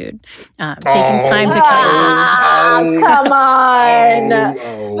gratitude. Taking time to come on.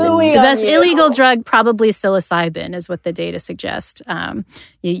 The best illegal drug, probably psilocybin, is what the data suggest.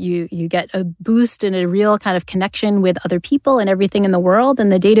 You get a boost and a real kind of connection with other people and everything in the world.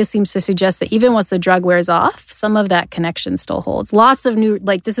 And the data seems to suggest that even once the drug wears off, some of that connection still holds. Lots of new,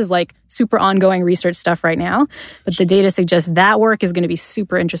 this is super ongoing research stuff right now. But the data suggests that work is going to be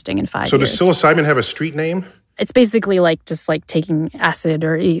super interesting in 5 years. So does psilocybin have a street name? It's basically just taking acid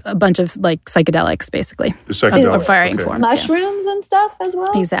or a bunch of psychedelics, basically. The psychedelics. Or varying forms. Mushrooms and stuff as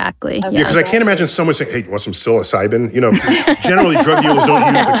well? Exactly. Okay. Yeah, because I can't imagine someone saying, hey, you want some psilocybin? Generally drug dealers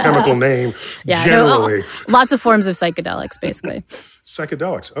don't use the chemical name. Yeah, generally. Lots of forms of psychedelics, basically.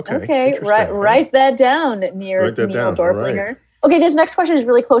 Psychedelics, okay. Okay, write that down, Neil Dorflinger. Right. Okay, this next question is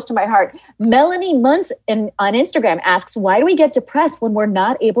really close to my heart. Melanie Muntz on Instagram asks, why do we get depressed when we're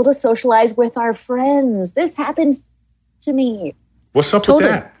not able to socialize with our friends? This happens to me. What's up with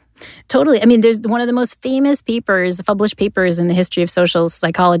that? Totally. I mean, there's one of the most famous published papers in the history of social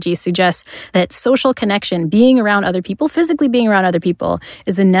psychology suggests that social connection, being around other people, physically being around other people,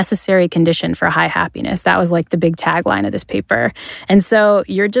 is a necessary condition for high happiness. That was the big tagline of this paper. And so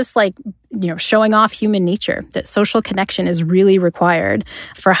you're just showing off human nature, that social connection is really required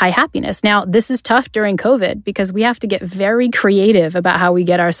for high happiness. Now, this is tough during COVID because we have to get very creative about how we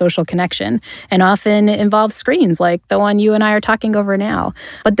get our social connection, and often it involves screens like the one you and I are talking over now.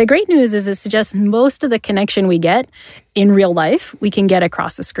 But the great news is it suggests most of the connection we get in real life, we can get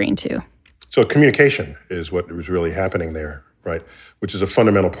across a screen too. So communication is what was really happening there, right? Which is a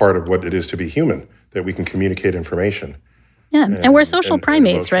fundamental part of what it is to be human, that we can communicate information. Yeah, and we're social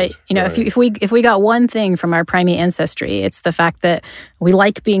primates, right? Right. If we got one thing from our primate ancestry, it's the fact that we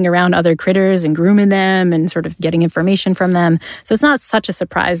like being around other critters and grooming them and sort of getting information from them. So it's not such a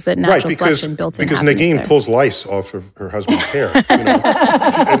surprise that natural selection built in happiness Negin there. pulls lice off of her husband's hair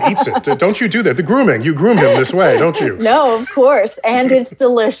and eats it. Don't you do that? The grooming, you groom him this way, don't you? No, of course, and it's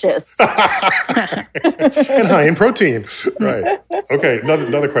delicious. And high in protein. Right. Okay,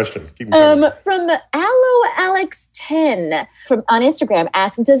 another question. Keep from the Alex10 on Instagram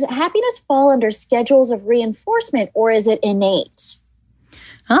asking, does happiness fall under schedules of reinforcement or is it innate?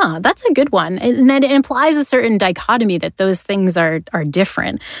 That's a good one. And then it implies a certain dichotomy that those things are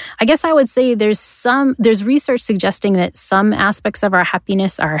different. I guess I would say there's research suggesting that some aspects of our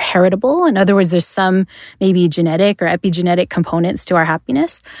happiness are heritable. In other words, there's some maybe genetic or epigenetic components to our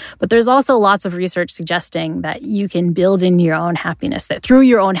happiness. But there's also lots of research suggesting that you can build in your own happiness, that through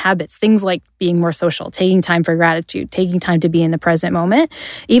your own habits, things like being more social, taking time for gratitude, taking time to be in the present moment,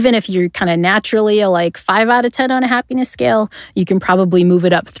 even if you're kind of naturally a 5 out of 10 on a happiness scale, you can probably move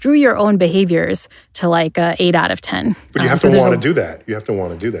it up through your own behaviors to a 8 out of 10. But you have to want to do that. You have to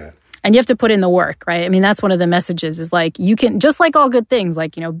want to do that. And you have to put in the work, right? I mean, that's one of the messages is you can, just like all good things,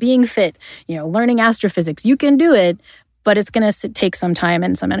 being fit, learning astrophysics, you can do it, but it's going to take some time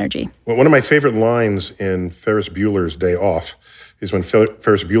and some energy. Well, one of my favorite lines in Ferris Bueller's Day Off is when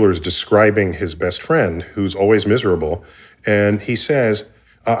Ferris Bueller is describing his best friend who's always miserable. And he says,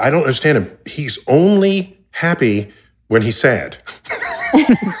 I don't understand him. He's only happy when he's sad.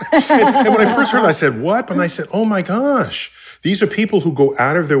 and when I first heard it, I said, what? But I said, oh my gosh, these are people who go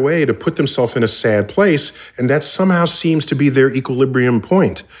out of their way to put themselves in a sad place, and that somehow seems to be their equilibrium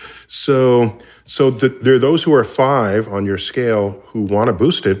point. So there are those who are 5 on your scale who want to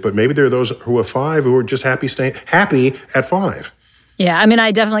boost it, but maybe there are those who are 5 who are just happy at 5. Yeah, I mean,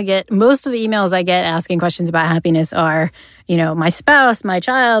 I definitely get, most of the emails I get asking questions about happiness are, my spouse, my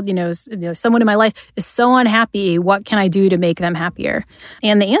child, someone in my life is so unhappy. What can I do to make them happier?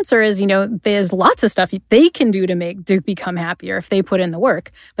 And the answer is, there's lots of stuff they can do to become happier if they put in the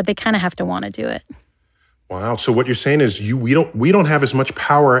work, but they kind of have to want to do it. Wow. So what you're saying is we don't have as much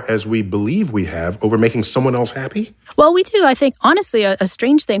power as we believe we have over making someone else happy? Well, we do. I think, honestly, a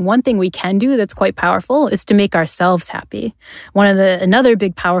strange thing, one thing we can do that's quite powerful is to make ourselves happy. Another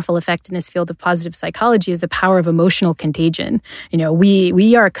big powerful effect in this field of positive psychology is the power of emotional contagion.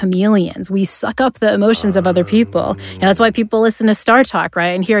 We are chameleons. We suck up the emotions of other people. And that's why people listen to StarTalk,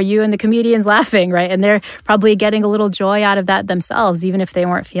 right? And hear you and the comedians laughing, right? And they're probably getting a little joy out of that themselves, even if they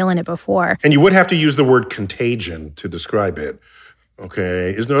weren't feeling it before. And you would have to use the word contagion to describe it. Okay.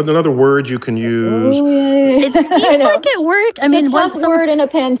 Is there another word you can use? Oh, yeah. It seems like it worked. It's a tough word in a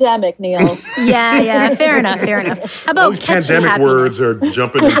pandemic, Neil. Yeah. Fair enough. How about those pandemic words are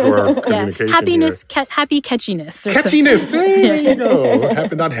jumping into our communication. Happiness, happy catchiness. Catchiness. There you go.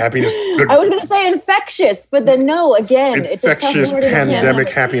 Not happiness. I was going to say infectious, but then no, again, it's a tough word. Pandemic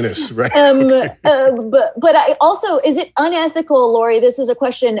happiness, right? But I also, is it unethical, Laurie? This is a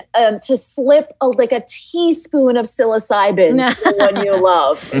question to slip a teaspoon of psilocybin to one you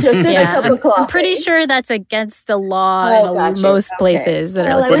love, just in a cup of coffee. I'm pretty sure that's against the law in most places that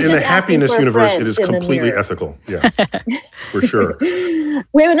are listening. But in the happiness universe, it is completely ethical. Yeah, for sure.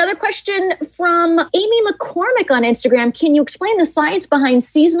 We have another question from Amy McCormick on Instagram. Can you explain the science behind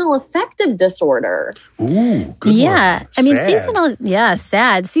seasonal affective disorder? Ooh, good one. I mean,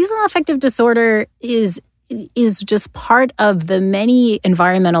 sad. Seasonal affective disorder is just part of the many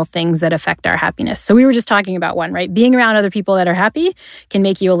environmental things that affect our happiness. So we were just talking about one, right? Being around other people that are happy can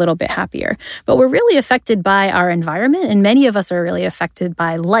make you a little bit happier. But we're really affected by our environment, and many of us are really affected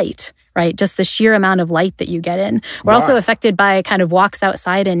by light, right? Just the sheer amount of light that you get in. We're also affected by kind of walks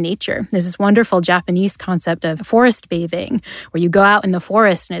outside in nature. There's this wonderful Japanese concept of forest bathing, where you go out in the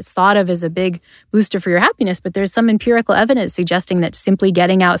forest and it's thought of as a big booster for your happiness. But there's some empirical evidence suggesting that simply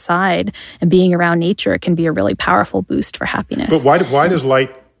getting outside and being around nature can be a really powerful boost for happiness. But why does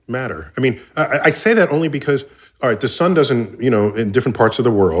light matter? I mean, I say that only because, all right, the sun doesn't, in different parts of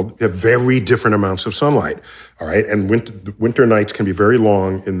the world, have very different amounts of sunlight, all right? And winter nights can be very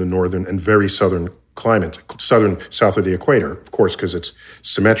long in the northern and very southern climate, south of the equator, of course, because it's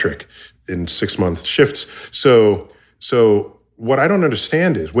symmetric in 6-month shifts. So what I don't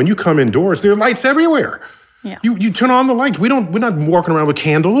understand is when you come indoors, there are lights everywhere. Yeah. You turn on the lights. We're not walking around with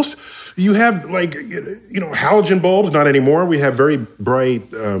candles. You have halogen bulbs, not anymore. We have very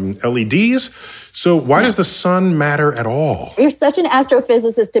bright LEDs. So why does the sun matter at all? You're such an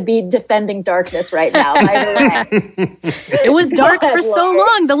astrophysicist to be defending darkness right now, by the way. It was dark for so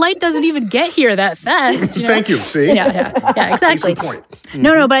long. The light doesn't even get here that fast. Thank you. See? Yeah, exactly. Point.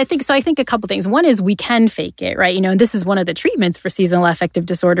 No, but I think a couple things. One is we can fake it, right? And this is one of the treatments for seasonal affective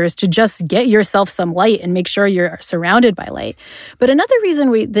disorder is to just get yourself some light and make sure you're surrounded by light. But another reason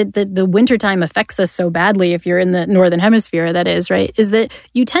the wintertime affects us so badly, if you're in the northern hemisphere, that is, right, is that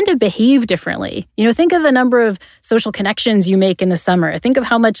you tend to behave differently. Think of the number of social connections you make in the summer. Think of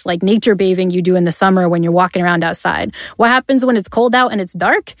how much nature bathing you do in the summer when you're walking around outside. What happens when it's cold out and it's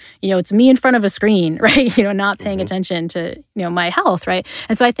dark? It's me in front of a screen, right? Not paying attention to, my health, right?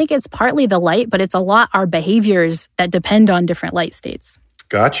 And so I think it's partly the light, but it's a lot our behaviors that depend on different light states.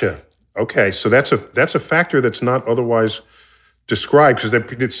 Gotcha. Okay. So that's a factor that's not otherwise describe, because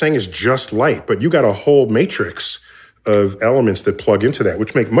the saying is just light, but you got a whole matrix of elements that plug into that,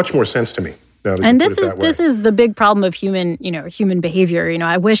 which make much more sense to me. And this is the big problem of human behavior.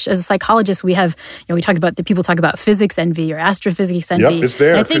 I wish as a psychologist we have, we talk about, the people talk about physics envy or astrophysics envy. Yep, it's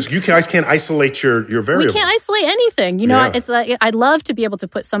there, because you guys can't isolate your variables. We can't isolate anything. It's like, I'd love to be able to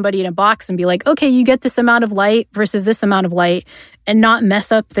put somebody in a box and be like, okay, you get this amount of light versus this amount of light, and not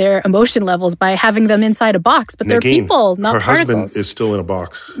mess up their emotion levels by having them inside a box. But they're people, not her particles. Her husband is still in a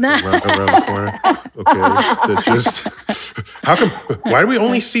box around the corner. Okay, that's just... How come? Why do we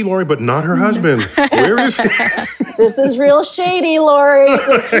only see Laurie but not her husband? Where is he? This is real shady, Laurie.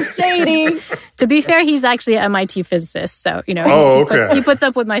 This is shady. To be fair, he's actually an MIT physicist, so he puts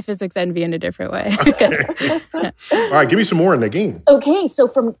up with my physics envy in a different way. Okay. All right, give me some more, Negin. Okay, so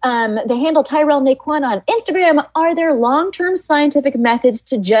from the handle Tyrell Naquan on Instagram, are there long-term scientific methods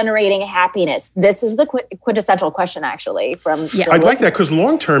to generating happiness? This is the quintessential question, actually. I'd like that, because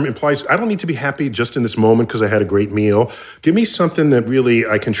long-term implies I don't need to be happy just in this moment because I had a great meal. Give me something that really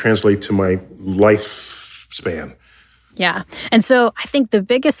I can translate to my lifespan. Yeah. And so I think the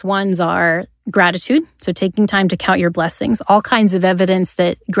biggest ones are gratitude. So taking time to count your blessings, all kinds of evidence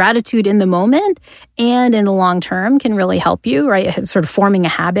that gratitude in the moment and in the long term can really help you, right? Sort of forming a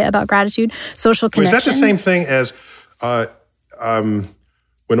habit about gratitude, social connection. Is that the same thing as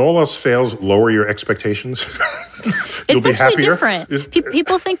when all else fails, lower your expectations? It's actually different.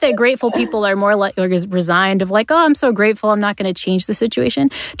 People think that grateful people are more like resigned, of like, oh, I'm so grateful, I'm not going to change the situation.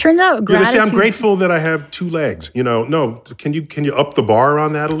 Turns out gratitude... They say, I'm grateful that I have 2 legs. No, can you up the bar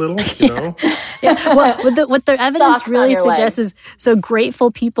on that a little? Yeah. Well, what the evidence really suggests is, so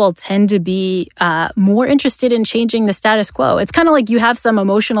grateful people tend to be more interested in changing the status quo. It's kind of like you have some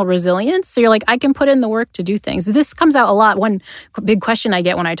emotional resilience. So you're like, I can put in the work to do things. This comes out a lot. One big question I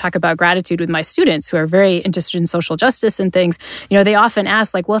get when I talk about gratitude with my students who are very interested in social justice and things, they often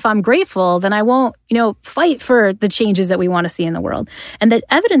ask like, well, if I'm grateful, then I won't, fight for the changes that we want to see in the world. And the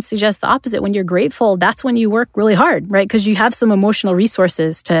evidence suggests the opposite. When you're grateful, that's when you work really hard, right? Because you have some emotional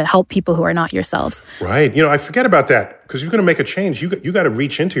resources to help people who are not yourselves. Right. I forget about that, because if you're going to make a change, you got to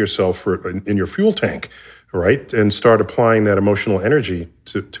reach into yourself in your fuel tank, right? And start applying that emotional energy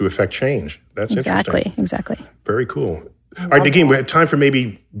to affect change. That's interesting. Exactly. Very cool. All right, Negin, we have time for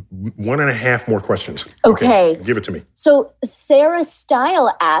maybe 1.5 more questions. Okay. Give it to me. So Sarah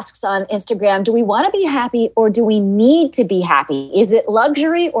Style asks on Instagram, do we want to be happy or do we need to be happy? Is it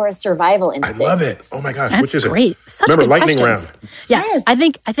luxury or a survival instinct? I love it. Oh my gosh, That's which is great. it? Such Remember, good lightning questions. round. Yeah, yes.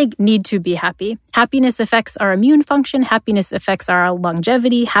 I think need to be happy. Happiness affects our immune function. Happiness affects our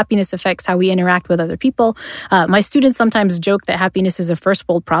longevity. Happiness affects how we interact with other people. My students sometimes joke that happiness is a first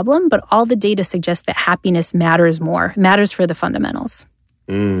world problem, but all the data suggests that happiness matters more. It matters for the fundamentals.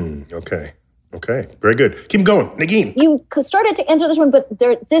 Okay. Very good. Keep going. Negin. You started to answer this one, but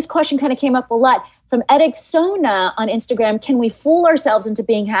this question kind of came up a lot. From Edixona on Instagram, can we fool ourselves into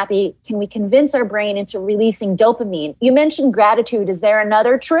being happy? Can we convince our brain into releasing dopamine? You mentioned gratitude. Is there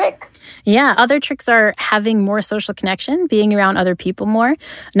another trick? Yeah, other tricks are having more social connection, being around other people more.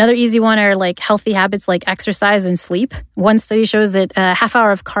 Another easy one are like healthy habits like exercise and sleep. One study shows that a half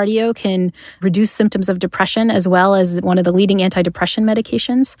hour of cardio can reduce symptoms of depression as well as one of the leading antidepressant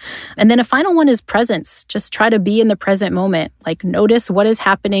medications. And then a final one is presence. Just try to be in the present moment. Like notice what is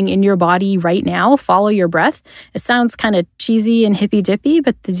happening in your body right now. Follow your breath. It sounds kind of cheesy and hippy-dippy,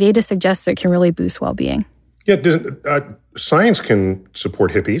 but the data suggests it can really boost well-being. Yeah, science can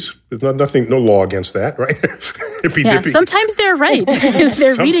support hippies. There's no law against that, right? Hippy-dippy. Yeah, sometimes they're right.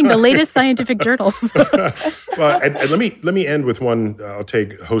 They're reading the latest scientific journals. Well, and let me end with one. I'll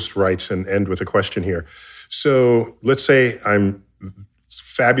take host rights and end with a question here. So let's say I'm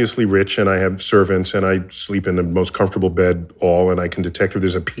fabulously rich and I have servants and I sleep in the most comfortable bed and I can detect if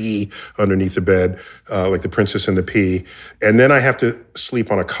there's a pea underneath the bed, like the Princess and the Pea. And then I have to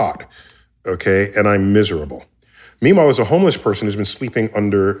sleep on a cot, okay? And I'm miserable. Meanwhile, there's a homeless person who's been sleeping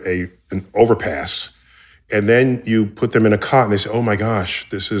under an overpass. And then you put them in a cot and they say, oh my gosh,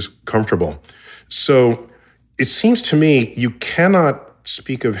 this is comfortable. So it seems to me you cannot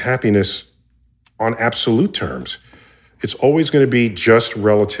speak of happiness on absolute terms. It's always going to be just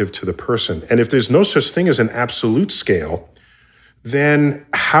relative to the person. And if there's no such thing as an absolute scale, then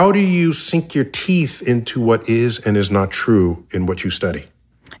how do you sink your teeth into what is and is not true in what you study?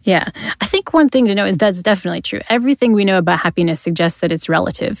 Yeah. I think one thing to know is that's definitely true. Everything we know about happiness suggests that it's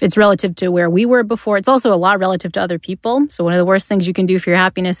relative. It's relative to where we were before. It's also a lot relative to other people. So one of the worst things you can do for your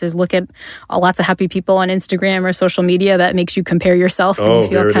happiness is look at lots of happy people on Instagram or social media. That makes you compare yourself and you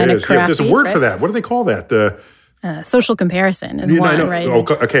feel kind of crappy. Yeah, there's a word for that. What do they call that? social comparison in one, right? Oh,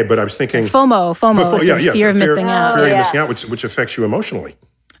 okay, but I was thinking FOMO, fear of missing out. Fear of missing out, which affects you emotionally.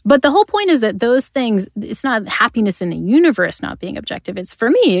 But the whole point is that those things, it's not happiness in the universe not being objective. It's, for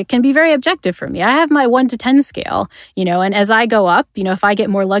me, it can be very objective for me. I have my 1 to 10 scale, and as I go up, if I get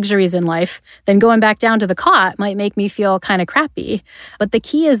more luxuries in life, then going back down to the cot might make me feel kind of crappy. But the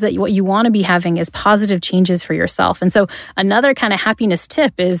key is that what you want to be having is positive changes for yourself. And so another kind of happiness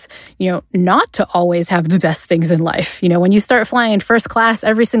tip is, not to always have the best things in life. When you start flying first class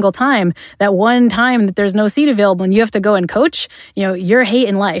every single time, that one time that there's no seat available and you have to go and coach, you're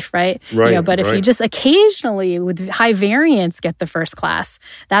hating life. Right? But if you just occasionally with high variance get the first class,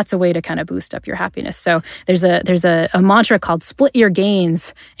 that's a way to kind of boost up your happiness. So there's a mantra called split your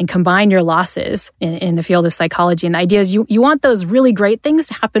gains and combine your losses in the field of psychology. And the idea is you want those really great things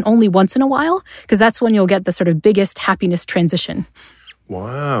to happen only once in a while, because that's when you'll get the sort of biggest happiness transition.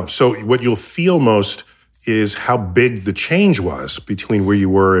 Wow. So what you'll feel most is how big the change was between where you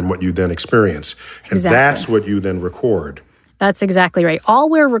were and what you then experienced. And that's what you then record. That's exactly right.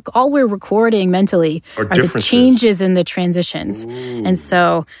 All we're recording mentally are the changes in the transitions. Ooh. And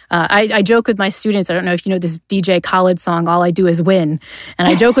so I joke with my students, I don't know if you know this DJ Khaled song, All I Do Is Win. And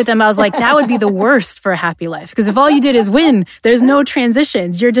I joke with them, I was like, that would be the worst for a happy life. Because if all you did is win, there's no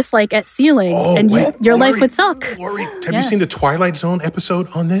transitions. You're just like at ceiling your life would suck. Laurie, have you seen the Twilight Zone episode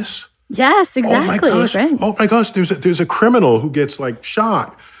on this? Yes, exactly. Oh my gosh, there's a criminal who gets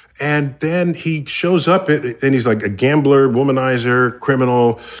shot. And then he shows up and he's like a gambler, womanizer,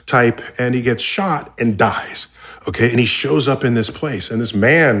 criminal type, and he gets shot and dies. Okay, and he shows up in this place, and this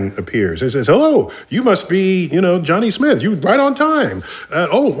man appears and says, "Hello, you must be, Johnny Smith. You right on time.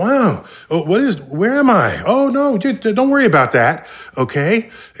 Oh, wow. Oh, where am I? Oh, no, don't worry about that. Okay."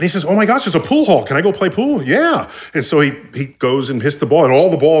 And he says, "Oh my gosh, there's a pool hall. Can I go play pool?" "Yeah." And so he goes and hits the ball, and all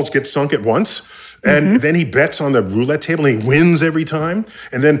the balls get sunk at once. And then he bets on the roulette table and he wins every time.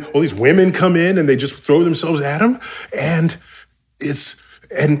 And then all these women come in and they just throw themselves at him. And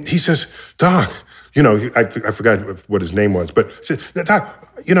he says, "Doc," I forgot what his name was, but he says,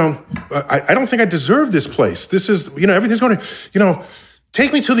 "Doc, I don't think I deserve this place. This is, everything's going to,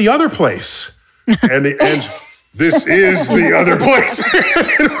 take me to the other place." And the end. "This is the other place."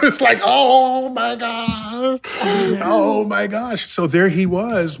 It was like, oh my God. Oh my gosh. So there he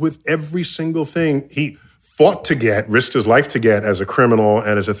was with every single thing he fought to get, risked his life to get as a criminal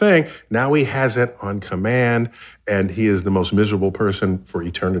and as a thing. Now he has it on command, and he is the most miserable person for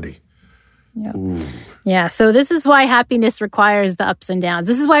eternity. Yeah. Yeah. So this is why happiness requires the ups and downs.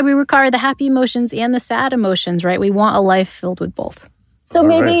 This is why we require the happy emotions and the sad emotions, right? We want a life filled with both. So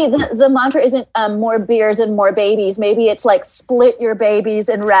maybe the mantra isn't more beers and more babies. Maybe it's split your babies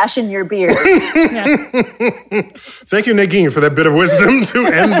and ration your beers. Thank you, Negin, for that bit of wisdom to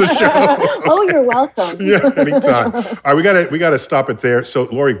end the show. Oh, you're welcome. Yeah, anytime. All right, we gotta stop it there. So,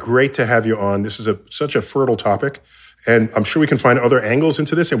 Laurie, great to have you on. This is such a fertile topic, and I'm sure we can find other angles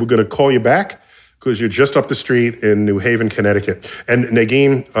into this, and we're going to call you back because you're just up the street in New Haven, Connecticut. And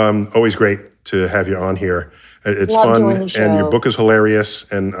Negin, always great to have you on here. It's fun, and your book is hilarious,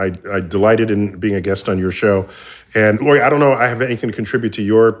 and I delighted in being a guest on your show. And Laurie, I don't know I have anything to contribute to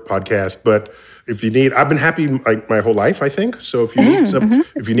your podcast, but if you need, I've been happy my whole life, I think. So if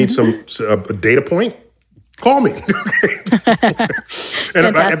you need a data point, call me. And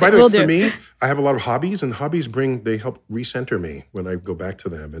by the way, for me, I have a lot of hobbies, and hobbies they help recenter me when I go back to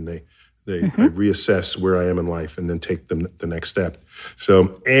them, and I reassess where I am in life and then take the next step.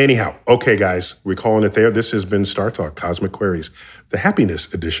 So anyhow, okay, guys, we're calling it there. This has been StarTalk Cosmic Queries, the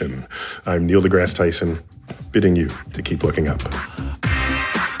Happiness Edition. I'm Neil deGrasse Tyson, bidding you to keep looking up.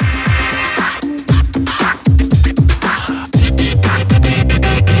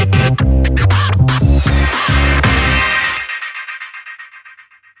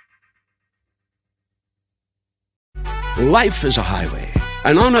 Life is a highway,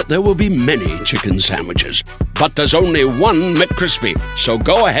 and on it there will be many chicken sandwiches. But there's only one McCrispy. So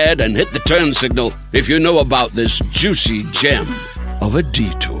go ahead and hit the turn signal if you know about this juicy gem of a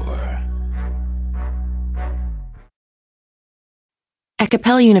detour. At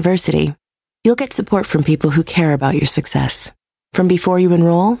Capella University, you'll get support from people who care about your success. From before you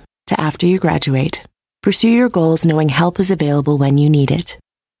enroll to after you graduate, pursue your goals knowing help is available when you need it.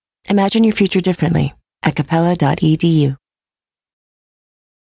 Imagine your future differently at capella.edu.